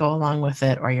going to go along with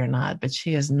it or you're not. But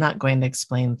she is not going to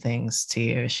explain things to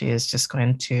you. She is just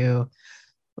going to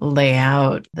lay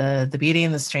out the beauty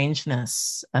and the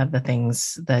strangeness of the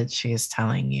things that she is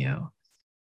telling you.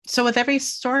 So with every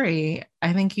story,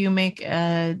 I think you make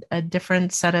a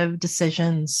different set of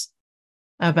decisions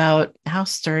about how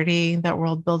sturdy that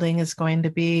world building is going to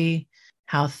be,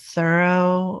 how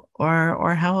thorough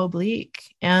or how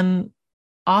oblique. And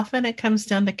often it comes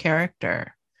down to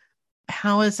character.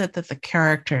 How is it that the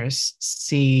characters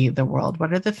see the world?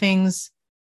 What are the things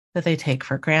that they take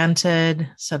for granted?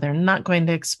 So they're not going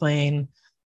to explain.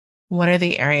 What are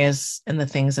the areas and the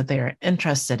things that they are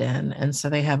interested in? And so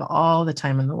they have all the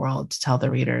time in the world to tell the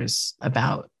readers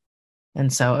about.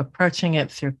 And so approaching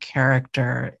it through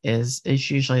character is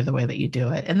usually the way that you do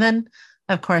it. And then,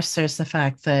 of course, there's the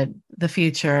fact that the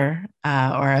future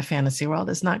or a fantasy world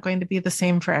is not going to be the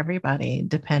same for everybody,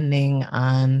 depending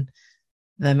on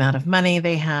the amount of money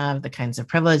they have, the kinds of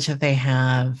privilege that they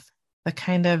have, the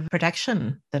kind of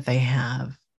protection that they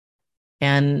have.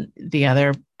 And the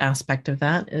other aspect of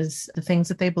that is the things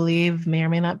that they believe may or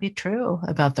may not be true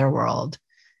about their world.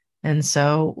 And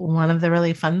so one of the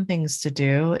really fun things to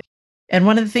do, and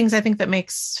one of the things I think that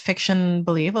makes fiction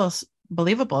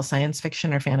believable, science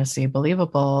fiction or fantasy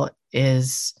believable,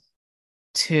 is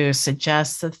to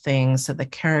suggest the things that the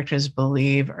characters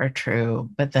believe are true,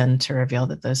 but then to reveal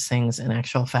that those things in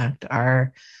actual fact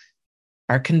are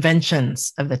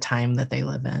conventions of the time that they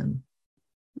live in.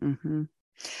 Mm-hmm.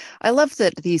 I love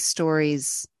that these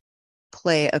stories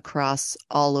play across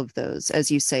all of those. As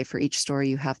you say, for each story,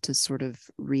 you have to sort of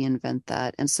reinvent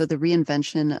that. And so the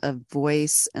reinvention of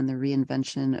voice and the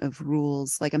reinvention of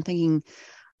rules, like I'm thinking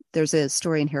there's a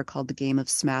story in here called The Game of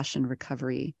Smash and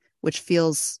Recovery, which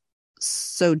feels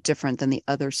so different than the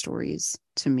other stories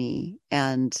to me.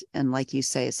 And like you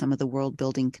say, some of the world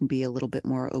building can be a little bit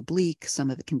more oblique. Some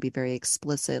of it can be very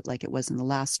explicit, like it was in the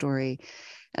last story.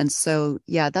 And so,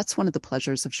 yeah, that's one of the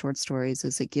pleasures of short stories,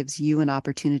 is it gives you an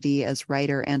opportunity as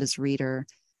writer and as reader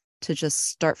to just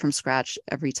start from scratch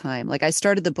every time. Like I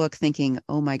started the book thinking,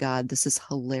 oh my God, this is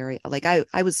hilarious. Like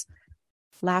I was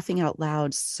laughing out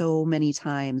loud so many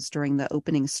times during the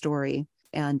opening story.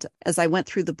 And as I went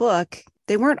through the book,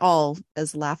 they weren't all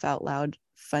as laugh out loud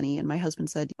funny. And my husband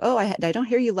said, oh, I don't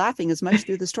hear you laughing as much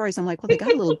through the stories. I'm like, well, they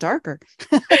got a little darker.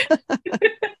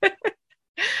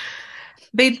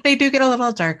 They do get a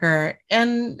little darker.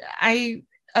 And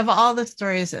of all the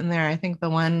stories in there, I think the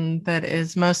one that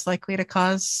is most likely to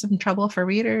cause some trouble for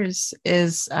readers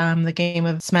is The Game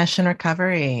of Smash and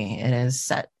Recovery. It is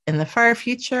set in the far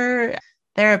future.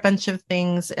 There are a bunch of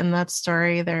things in that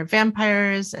story. There are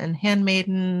vampires and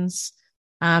handmaidens,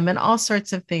 and all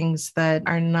sorts of things that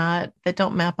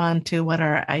don't map onto what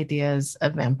our ideas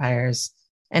of vampires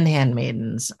and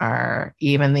handmaidens are.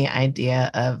 Even the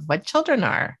idea of what children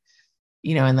are,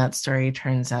 in that story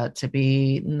turns out to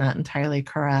be not entirely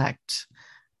correct.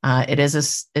 It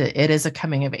is a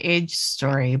coming of age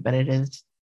story, but it is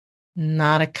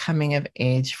not a coming of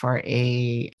age for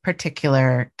a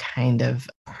particular kind of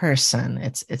person.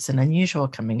 It's an unusual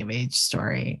coming of age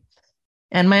story.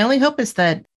 And my only hope is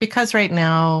that, because right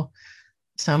now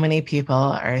so many people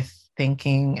are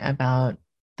thinking about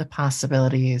the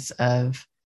possibilities of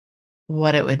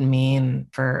what it would mean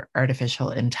for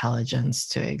artificial intelligence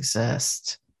to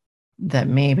exist, that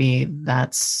maybe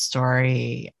that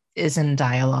story is in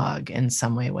dialogue in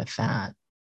some way with that.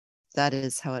 that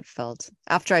is how it felt.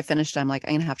 After I finished, I'm like,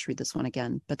 I'm gonna have to read this one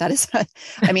again. But that is,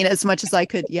 I mean, as much as I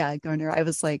could, yeah, Garner, I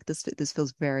was like, this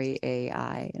feels very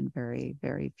AI and very,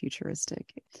 very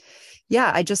futuristic.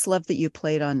 Yeah, I just love that you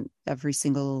played on every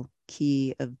single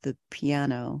key of the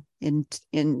piano in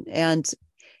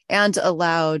and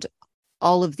allowed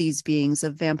all of these beings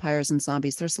of vampires and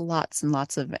zombies. There's lots and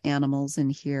lots of animals in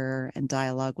here and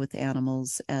dialogue with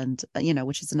animals, and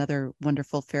which is another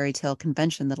wonderful fairy tale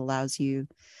convention that allows you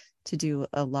to do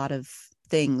a lot of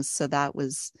things. So that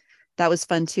was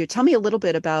fun too. Tell me a little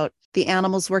bit about the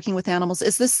animals, working with animals.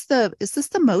 Is this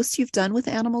the most you've done with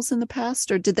animals in the past,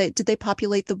 or did they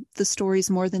populate the stories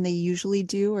more than they usually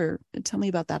do? Or tell me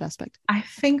about that aspect. I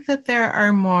think that there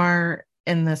are more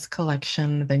in this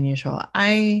collection than usual.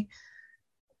 I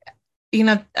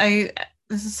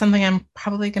this is something I'm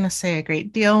probably going to say a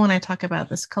great deal when I talk about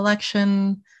this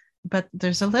collection, but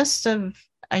there's a list of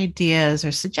ideas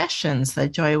or suggestions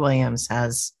that Joy Williams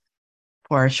has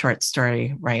for short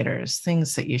story writers,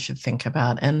 things that you should think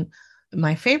about. And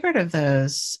my favorite of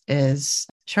those is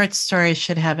short stories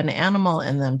should have an animal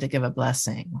in them to give a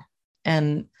blessing.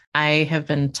 And I have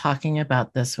been talking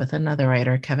about this with another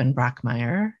writer, Kevin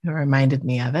Brockmeyer, who reminded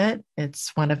me of it.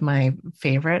 It's one of my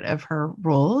favorite of her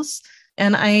rules.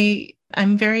 And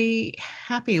I'm very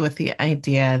happy with the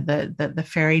idea that the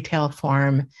fairy tale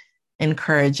form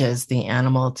encourages the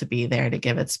animal to be there to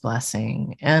give its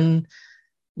blessing. And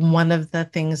one of the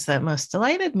things that most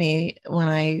delighted me when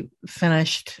I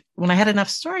had enough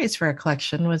stories for a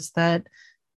collection, was that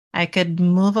I could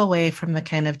move away from the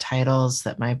kind of titles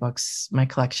that my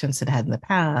collections had in the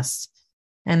past,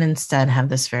 and instead have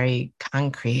this very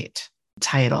concrete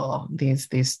title,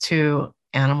 these two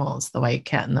animals, the white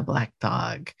cat and the black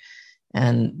dog.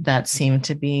 And that seemed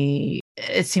to me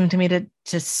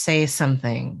to say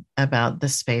something about the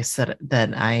space that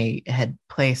I had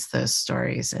placed those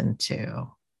stories into.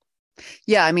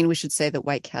 Yeah, I mean, we should say that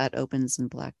White Cat opens and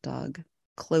Black Dog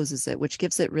closes it, which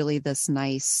gives it really this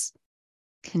nice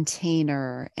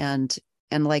container. And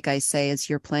like I say, as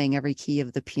you're playing every key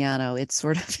of the piano, it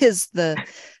sort of is the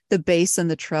bass and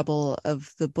the treble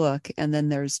of the book. And then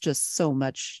there's just so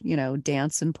much,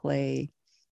 dance and play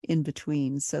in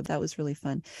between. So that was really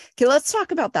fun. Okay, let's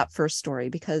talk about that first story,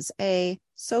 because A,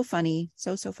 so funny,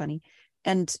 so funny.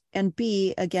 And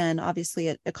B, again, obviously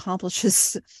it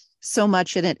accomplishes so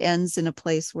much, and it ends in a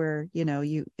place where,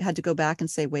 you had to go back and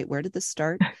say, wait, where did this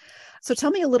start? So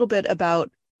tell me a little bit about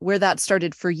where that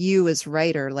started for you as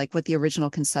writer, like what the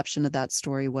original conception of that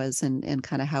story was, and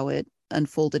kind of how it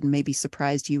unfolded and maybe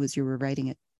surprised you as you were writing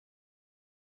it.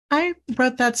 I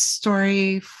wrote that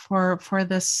story for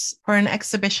an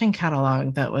exhibition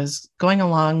catalog that was going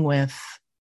along with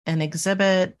an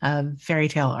exhibit of fairy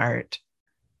tale art.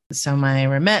 So my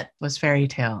remit was fairy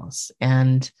tales,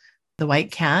 and the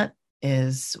white cat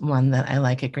is one that I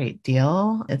like a great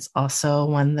deal. It's also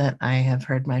one that I have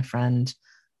heard my friend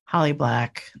Holly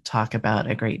Black talk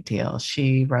about a great deal.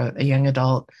 She wrote a young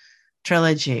adult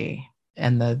trilogy,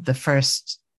 and the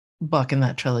first book in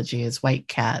that trilogy is White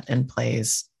Cat and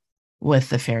plays with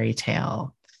the fairy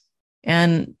tale.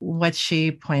 And what she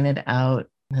has pointed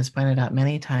out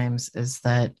many times, is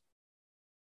that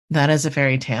is a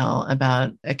fairy tale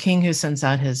about a king who sends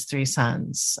out his three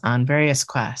sons on various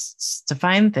quests to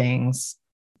find things,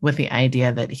 with the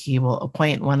idea that he will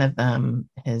appoint one of them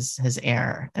his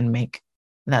heir and make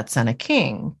that son a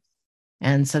king.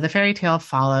 And so the fairy tale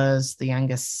follows the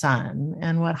youngest son.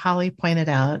 And what Holly pointed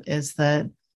out is that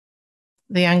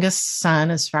the youngest son,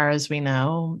 as far as we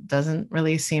know, doesn't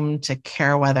really seem to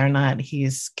care whether or not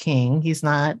he's king. He's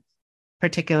not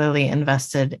particularly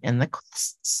invested in the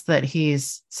quests that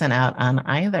he's sent out on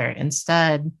either.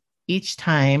 Instead,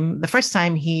 the first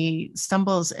time he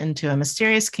stumbles into a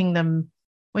mysterious kingdom,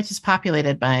 which is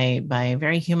populated by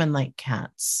very human-like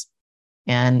cats.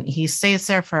 And he stays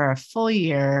there for a full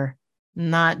year,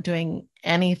 not doing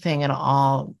anything at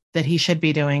all that he should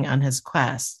be doing on his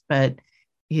quest, but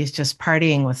he's just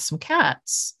partying with some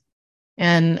cats.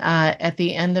 And at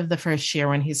the end of the first year,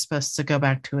 when he's supposed to go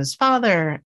back to his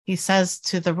father, he says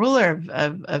to the ruler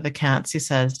of the cats, he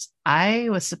says, I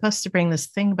was supposed to bring this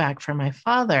thing back for my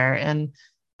father, and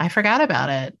I forgot about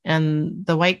it. And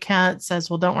the white cat says,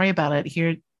 well, don't worry about it.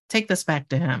 Here, take this back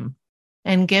to him,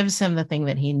 and gives him the thing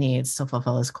that he needs to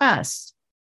fulfill his quest.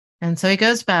 And so he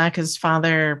goes back. His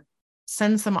father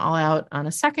sends them all out on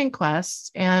a second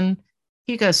quest, and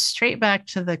he goes straight back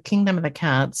to the kingdom of the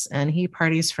cats, and he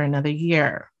parties for another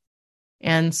year.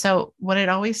 And so what it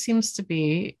always seems to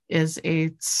be is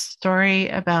a story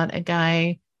about a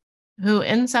guy who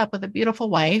ends up with a beautiful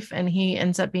wife, and he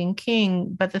ends up being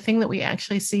king. But the thing that we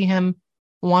actually see him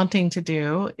wanting to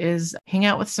do is hang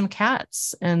out with some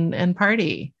cats and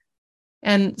party.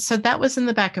 And so that was in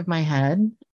the back of my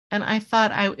head. And I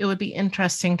thought it would be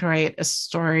interesting to write a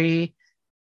story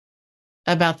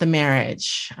about the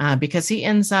marriage because he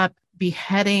ends up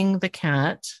beheading the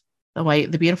cat,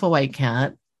 the beautiful white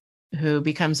cat, who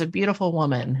becomes a beautiful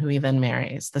woman who he then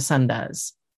marries. The son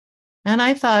does. And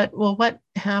I thought, well, what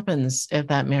happens if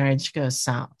that marriage goes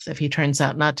south, if he turns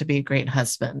out not to be a great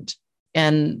husband?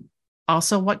 And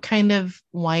also, what kind of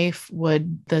wife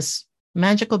would this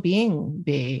magical being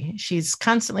be? She's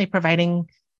constantly providing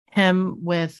him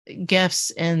with gifts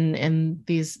in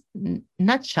these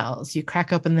nutshells. You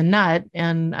crack open the nut,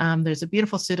 and there's a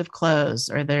beautiful suit of clothes,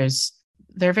 or there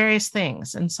are various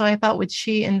things. And so I thought, would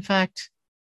she, in fact,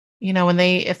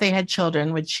 if they had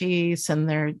children, would she send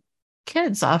their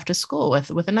kids off to school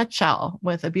with a nutshell,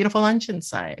 with a beautiful lunch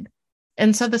inside?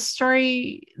 And so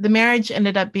the marriage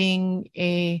ended up being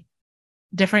a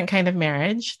different kind of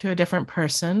marriage to a different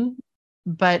person.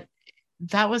 But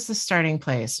that was the starting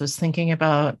place, was thinking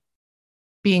about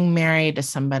being married to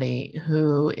somebody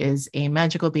who is a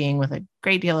magical being with a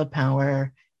great deal of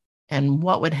power, and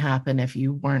what would happen if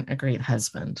you weren't a great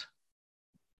husband.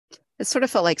 It sort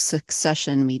of felt like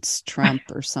Succession meets Trump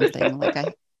or something. Like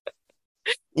I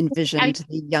envisioned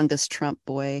the youngest Trump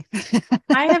boy.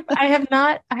 I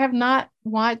have not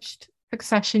watched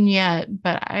Succession yet,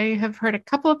 but I have heard a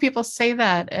couple of people say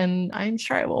that, and I'm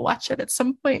sure I will watch it at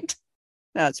some point.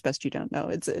 No, it's best you don't know.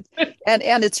 And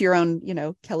it's your own,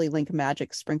 Kelly Link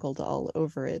magic sprinkled all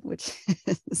over it, which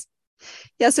is,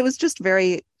 yes, it was just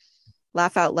very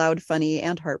laugh out loud funny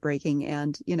and heartbreaking,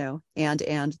 and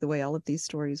and the way all of these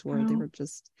stories were. They were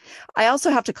just, I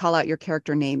also have to call out your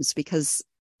character names because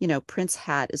Prince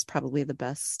Hat is probably the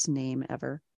best name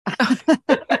ever.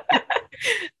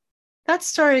 That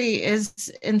story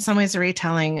is in some ways a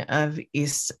retelling of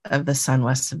East of the Sun,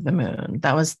 West of the Moon.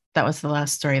 That was the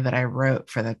last story that I wrote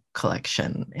for the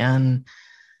collection. And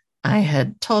I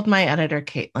had told my editor,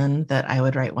 Caitlin, that I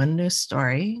would write one new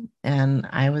story. And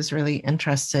I was really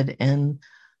interested in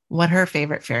what her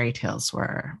favorite fairy tales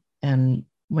were. And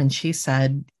when she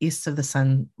said East of the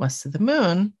Sun, West of the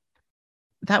Moon,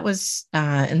 that was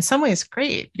in some ways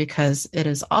great because it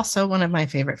is also one of my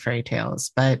favorite fairy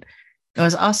tales. But it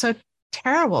was also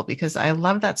terrible because I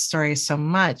love that story so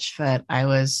much that I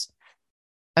was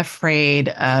afraid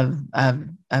of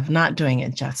not doing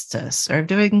it justice or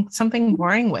doing something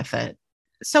boring with it.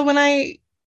 So when I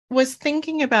was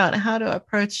thinking about how to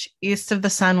approach East of the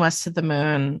Sun, West of the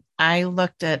Moon, I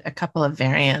looked at a couple of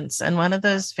variants, and one of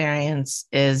those variants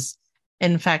is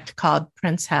in fact called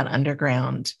Prince Hat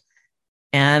Underground.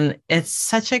 And it's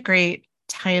such a great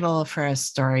title for a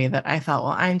story that I thought,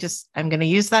 well, I'm going to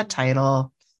use that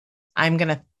title. I'm going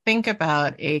to think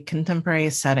about a contemporary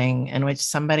setting in which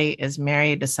somebody is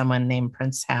married to someone named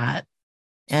Prince Hat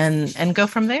and go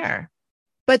from there.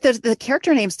 But the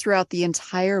character names throughout the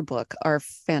entire book are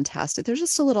fantastic. They're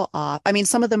just a little off. I mean,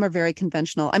 some of them are very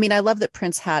conventional. I mean, I love that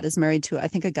Prince Hat is married to, I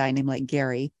think, a guy named like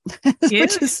Gary,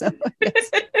 which is so, yes.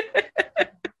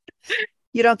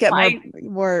 You don't get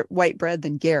more white bread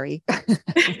than Gary.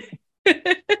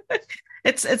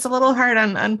 It's a little hard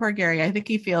on poor Gary. I think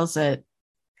he feels it.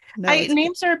 No,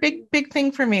 names are a big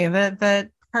thing for me.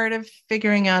 That part of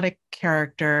figuring out a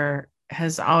character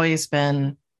has always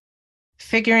been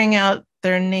figuring out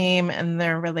their name and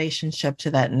their relationship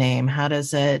to that name. How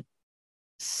does it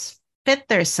fit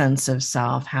their sense of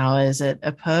self? How is it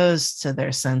opposed to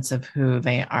their sense of who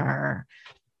they are?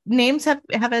 Names have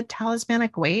a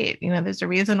talismanic weight. There's a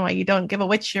reason why you don't give a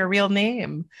witch your real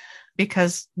name,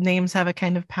 because names have a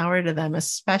kind of power to them,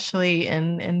 especially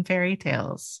in fairy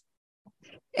tales.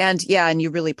 And yeah, and you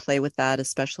really play with that,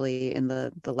 especially in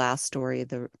the last story,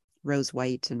 the Rose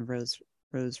White and Rose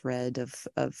Red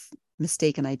of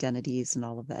mistaken identities and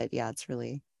all of that. Yeah, it's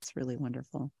really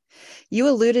wonderful. You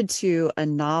alluded to a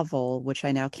novel, which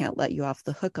I now can't let you off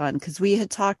the hook on, because we had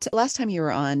talked last time you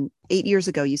were on 8 years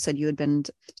ago. You said you had been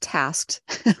tasked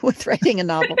with writing a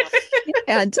novel,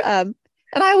 and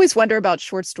I always wonder about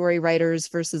short story writers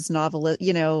versus novelists.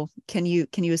 Can you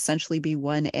essentially be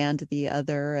one and the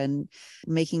other, and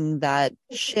making that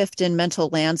shift in mental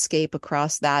landscape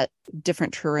across that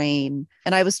different terrain?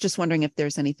 And I was just wondering if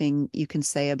there's anything you can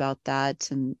say about that,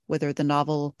 and whether the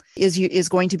novel is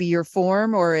going to be your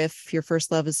form, or if your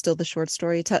first love is still the short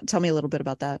story. Tell me a little bit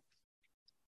about that.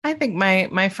 I think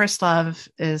my first love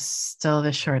is still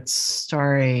the short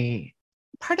story.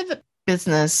 Part of the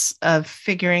business of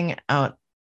figuring out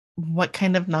what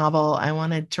kind of novel I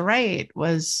wanted to write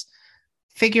was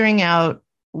figuring out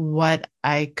what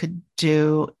I could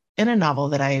do in a novel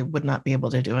that I would not be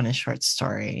able to do in a short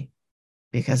story.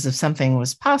 because if something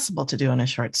was possible to do in a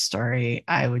short story,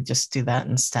 I would just do that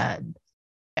instead.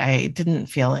 I didn't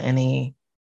feel any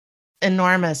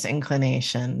enormous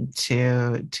inclination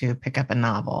to pick up a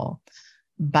novel,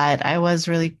 but I was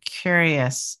really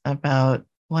curious about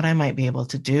what I might be able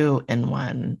to do in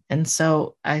one. And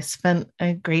so I spent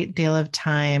a great deal of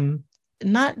time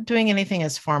not doing anything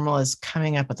as formal as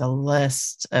coming up with a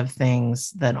list of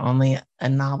things that only a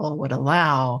novel would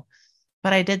allow,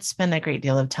 but I did spend a great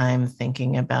deal of time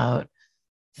thinking about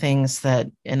things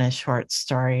that in a short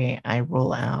story I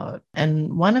rule out.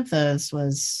 And one of those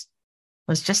was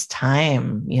just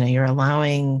time. You're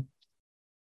allowing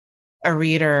a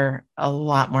reader a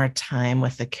lot more time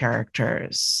with the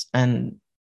characters and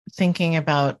thinking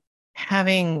about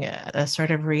having a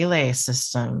sort of relay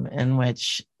system in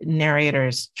which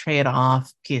narrators trade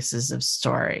off pieces of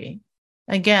story.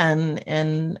 Again,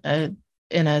 in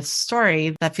a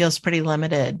story that feels pretty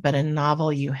limited, but in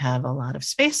novel you have a lot of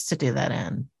space to do that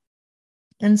in.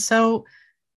 And so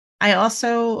I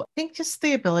also think just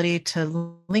the ability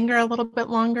to linger a little bit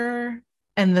longer.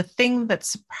 And the thing that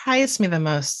surprised me the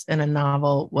most in a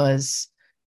novel was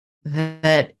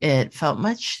that it felt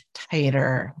much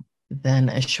tighter than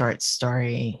a short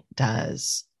story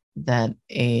does. That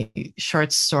a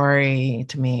short story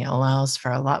to me allows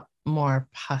for a lot more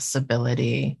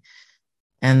possibility.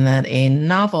 And that a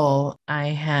novel, I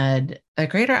had a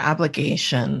greater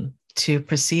obligation to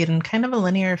proceed in kind of a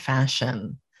linear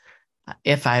fashion.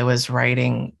 If I was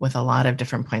writing with a lot of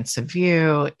different points of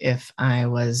view,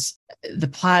 the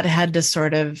plot had to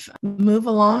sort of move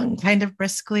along kind of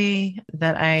briskly,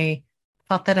 that I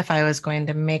felt that if I was going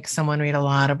to make someone read a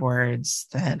lot of words,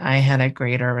 that I had a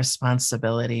greater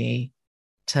responsibility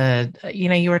to,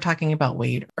 you were talking about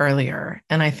weight earlier.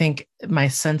 And I think my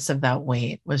sense of that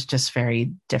weight was just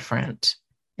very different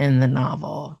in the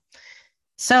novel.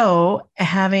 So,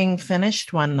 having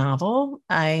finished one novel,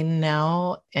 I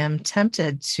now am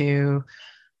tempted to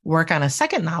work on a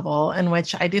second novel in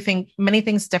which I do think many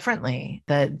things differently.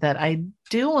 That I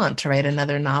do want to write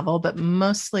another novel, but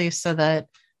mostly so that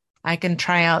I can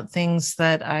try out things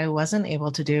that I wasn't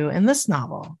able to do in this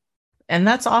novel. And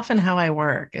that's often how I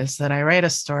work, is that I write a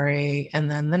story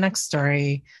and then the next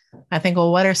story, I think,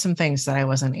 well, what are some things that I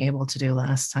wasn't able to do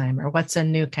last time? Or what's a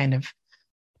new kind of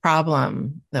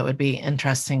problem that would be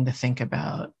interesting to think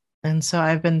about? And so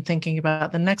I've been thinking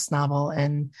about the next novel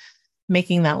and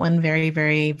making that one very,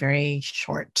 very, very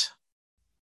short.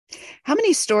 How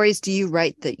many stories do you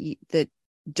write that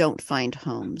don't find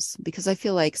homes? Because I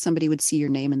feel like somebody would see your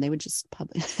name and they would just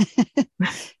publish.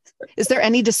 Is there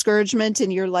any discouragement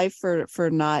in your life for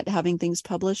not having things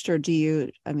published, or do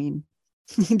you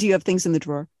do you have things in the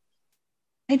drawer?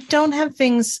 I don't have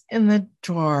things in the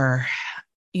drawer.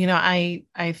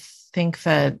 I think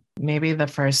that maybe the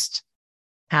first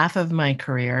half of my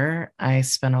career, I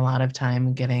spent a lot of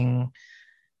time getting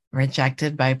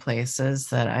rejected by places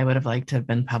that I would have liked to have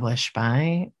been published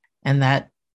by. And that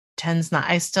tends not,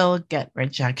 I still get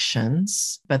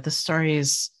rejections, but the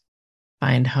stories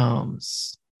find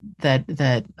homes.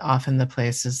 That often the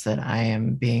places that I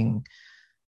am being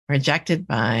rejected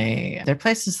by, they're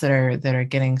places that are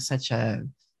getting such a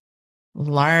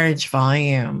large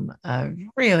volume of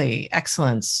really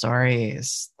excellent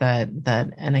stories that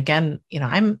and again,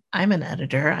 I'm an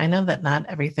editor. I know that not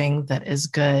everything that is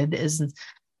good is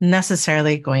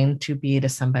necessarily going to be to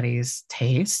somebody's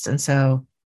taste. And so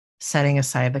setting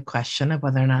aside the question of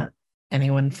whether or not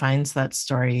anyone finds that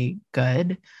story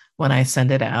good when I send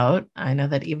it out, I know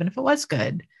that even if it was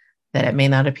good, that it may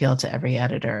not appeal to every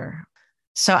editor.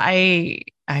 So I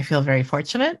feel very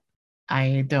fortunate.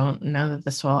 I don't know that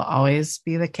this will always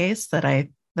be the case, that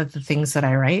the things that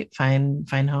I write find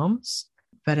homes,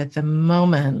 but at the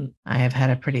moment I have had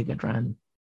a pretty good run.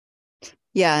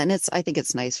 Yeah, and I think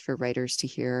it's nice for writers to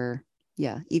hear,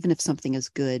 yeah, even if something is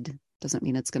good, doesn't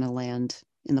mean it's going to land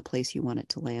in the place you want it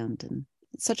to land. And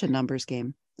it's such a numbers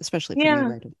game, especially for new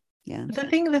writers. Yeah. The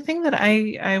thing that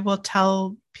I will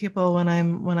tell people when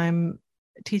I'm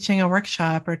teaching a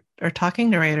workshop or talking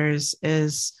to writers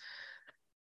is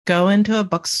go into a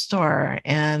bookstore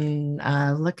and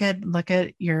look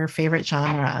at your favorite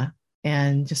genre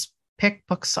and just pick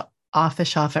books off the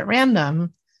shelf at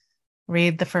random,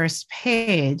 read the first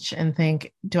page and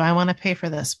think, do I want to pay for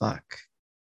this book?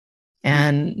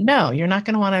 And no, you're not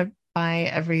going to want to buy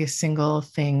every single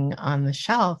thing on the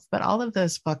shelf, but all of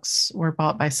those books were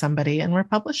bought by somebody and were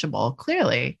publishable,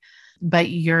 clearly. But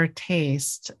your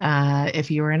taste, if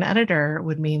you were an editor,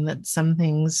 would mean that some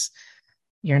things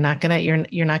you're not gonna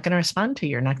respond to.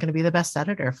 You're not going to be the best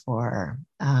editor for.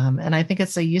 And I think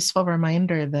it's a useful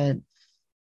reminder that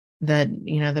that,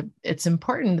 that it's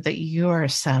important that you are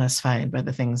satisfied by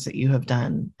the things that you have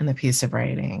done in the piece of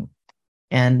writing.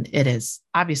 And it is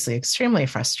obviously extremely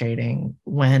frustrating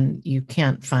when you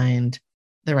can't find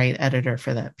the right editor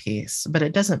for that piece, but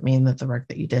it doesn't mean that the work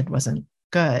that you did wasn't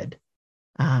good.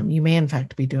 You may, in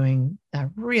fact, be doing a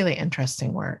really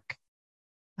interesting work.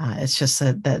 It's just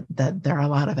that there are a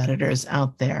lot of editors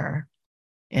out there,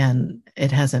 and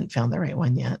it hasn't found the right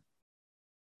one yet.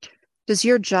 Does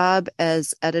your job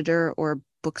as editor or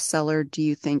bookseller, do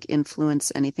you think,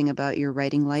 influence anything about your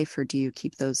writing life, or do you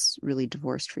keep those really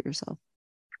divorced for yourself?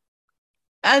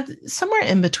 Somewhere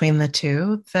in between the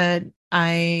two, that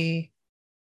I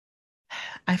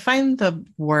find the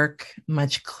work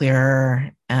much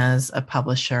clearer as a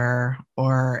publisher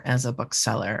or as a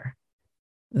bookseller.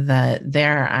 That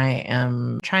there I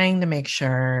am trying to make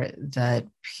sure that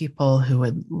people who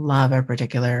would love a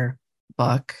particular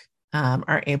book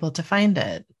are able to find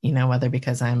it, whether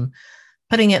because I'm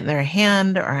putting it in their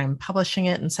hand or I'm publishing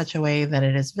it in such a way that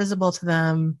it is visible to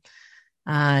them.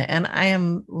 And I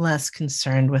am less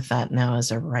concerned with that now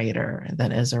as a writer.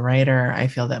 That as a writer, I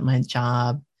feel that my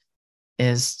job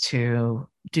is to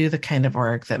do the kind of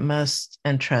work that most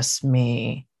interests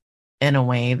me in a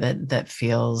way that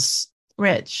feels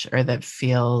rich, or that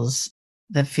feels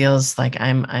like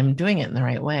I'm doing it in the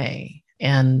right way.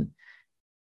 And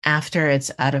after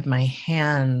it's out of my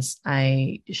hands,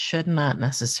 I should not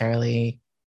necessarily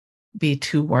be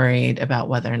too worried about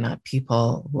whether or not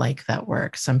people like that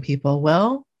work. Some people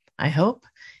will, I hope,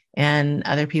 and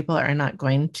other people are not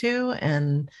going to.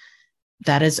 And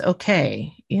that is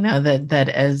okay.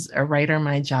 That as a writer,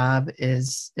 my job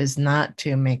is not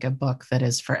to make a book that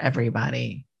is for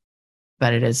everybody,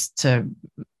 but it is to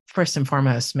first and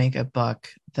foremost make a book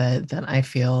that I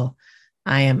feel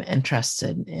I am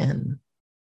interested in.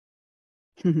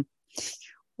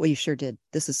 Well, you sure did.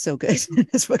 This is so good.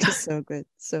 This book is so good.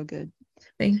 So good.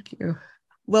 Thank you.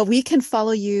 Well, we can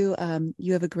follow you.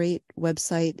 You have a great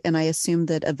website, and I assume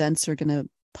that events are going to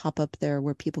pop up there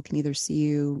where people can either see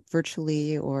you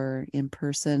virtually or in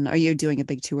person. Are you doing a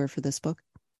big tour for this book?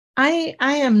 I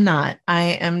am not.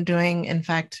 I am doing, in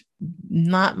fact,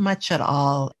 not much at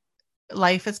all.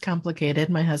 Life is complicated.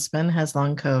 My husband has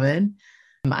long COVID.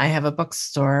 I have a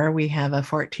bookstore. We have a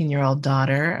 14-year-old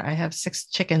daughter. I have 6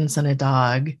 chickens and a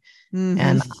dog. Mm-hmm.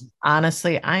 And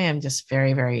honestly, I am just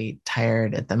very, very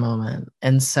tired at the moment.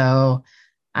 And so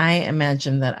I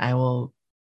imagine that I will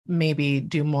maybe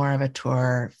do more of a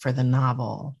tour for the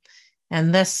novel.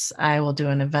 And this, I will do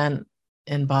an event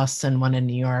in Boston, one in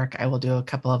New York. I will do a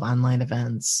couple of online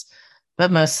events. But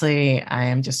mostly, I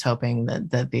am just hoping that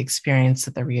the experience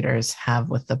that the readers have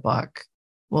with the book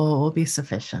will be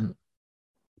sufficient.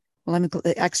 Well, I'm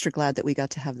extra glad that we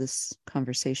got to have this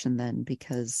conversation then,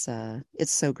 because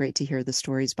it's so great to hear the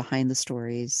stories behind the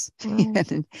stories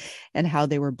and how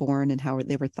they were born and how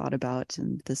they were thought about.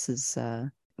 And this is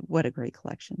what a great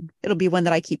collection. It'll be one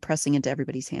that I keep pressing into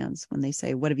everybody's hands when they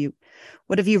say, what have you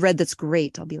read that's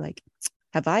great? I'll be like,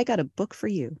 have I got a book for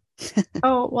you?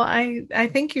 Oh, well, I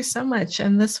thank you so much.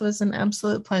 And this was an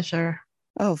absolute pleasure.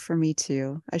 Oh, for me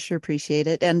too. I sure appreciate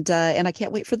it. And I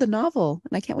can't wait for the novel.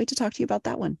 And I can't wait to talk to you about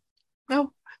that one.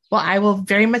 Oh, well, I will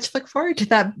very much look forward to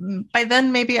that. By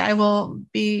then, maybe I will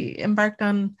be embarked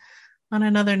on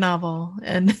another novel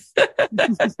and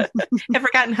have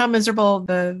forgotten how miserable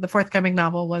the forthcoming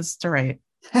novel was to write.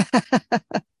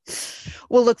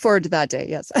 We'll look forward to that day.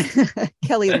 Yes.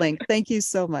 Kelly Link, thank you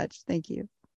so much. Thank you.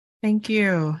 Thank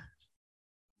you.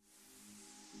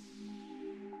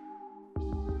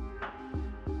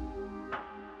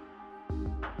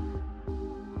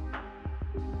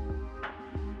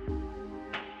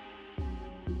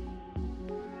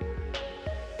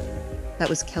 That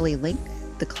was Kelly Link.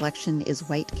 The collection is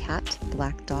White Cat,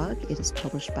 Black Dog. It is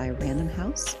published by Random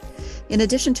House. In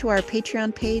addition to our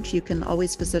Patreon page, you can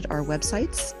always visit our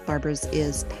websites. Barbara's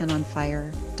is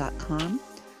penonfire.com.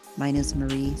 Mine is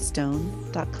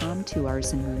mariestone.com, 2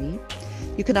 R's in Marie.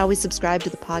 You can always subscribe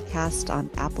to the podcast on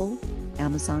Apple,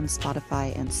 Amazon,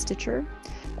 Spotify, and Stitcher.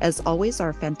 As always,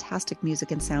 our fantastic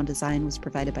music and sound design was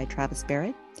provided by Travis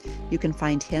Barrett. You can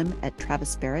find him at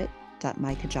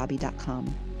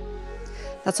travisbarrett.mykajabi.com.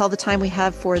 That's all the time we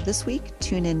have for this week.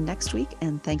 Tune in next week,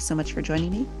 and thanks so much for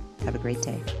joining me. Have a great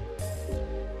day.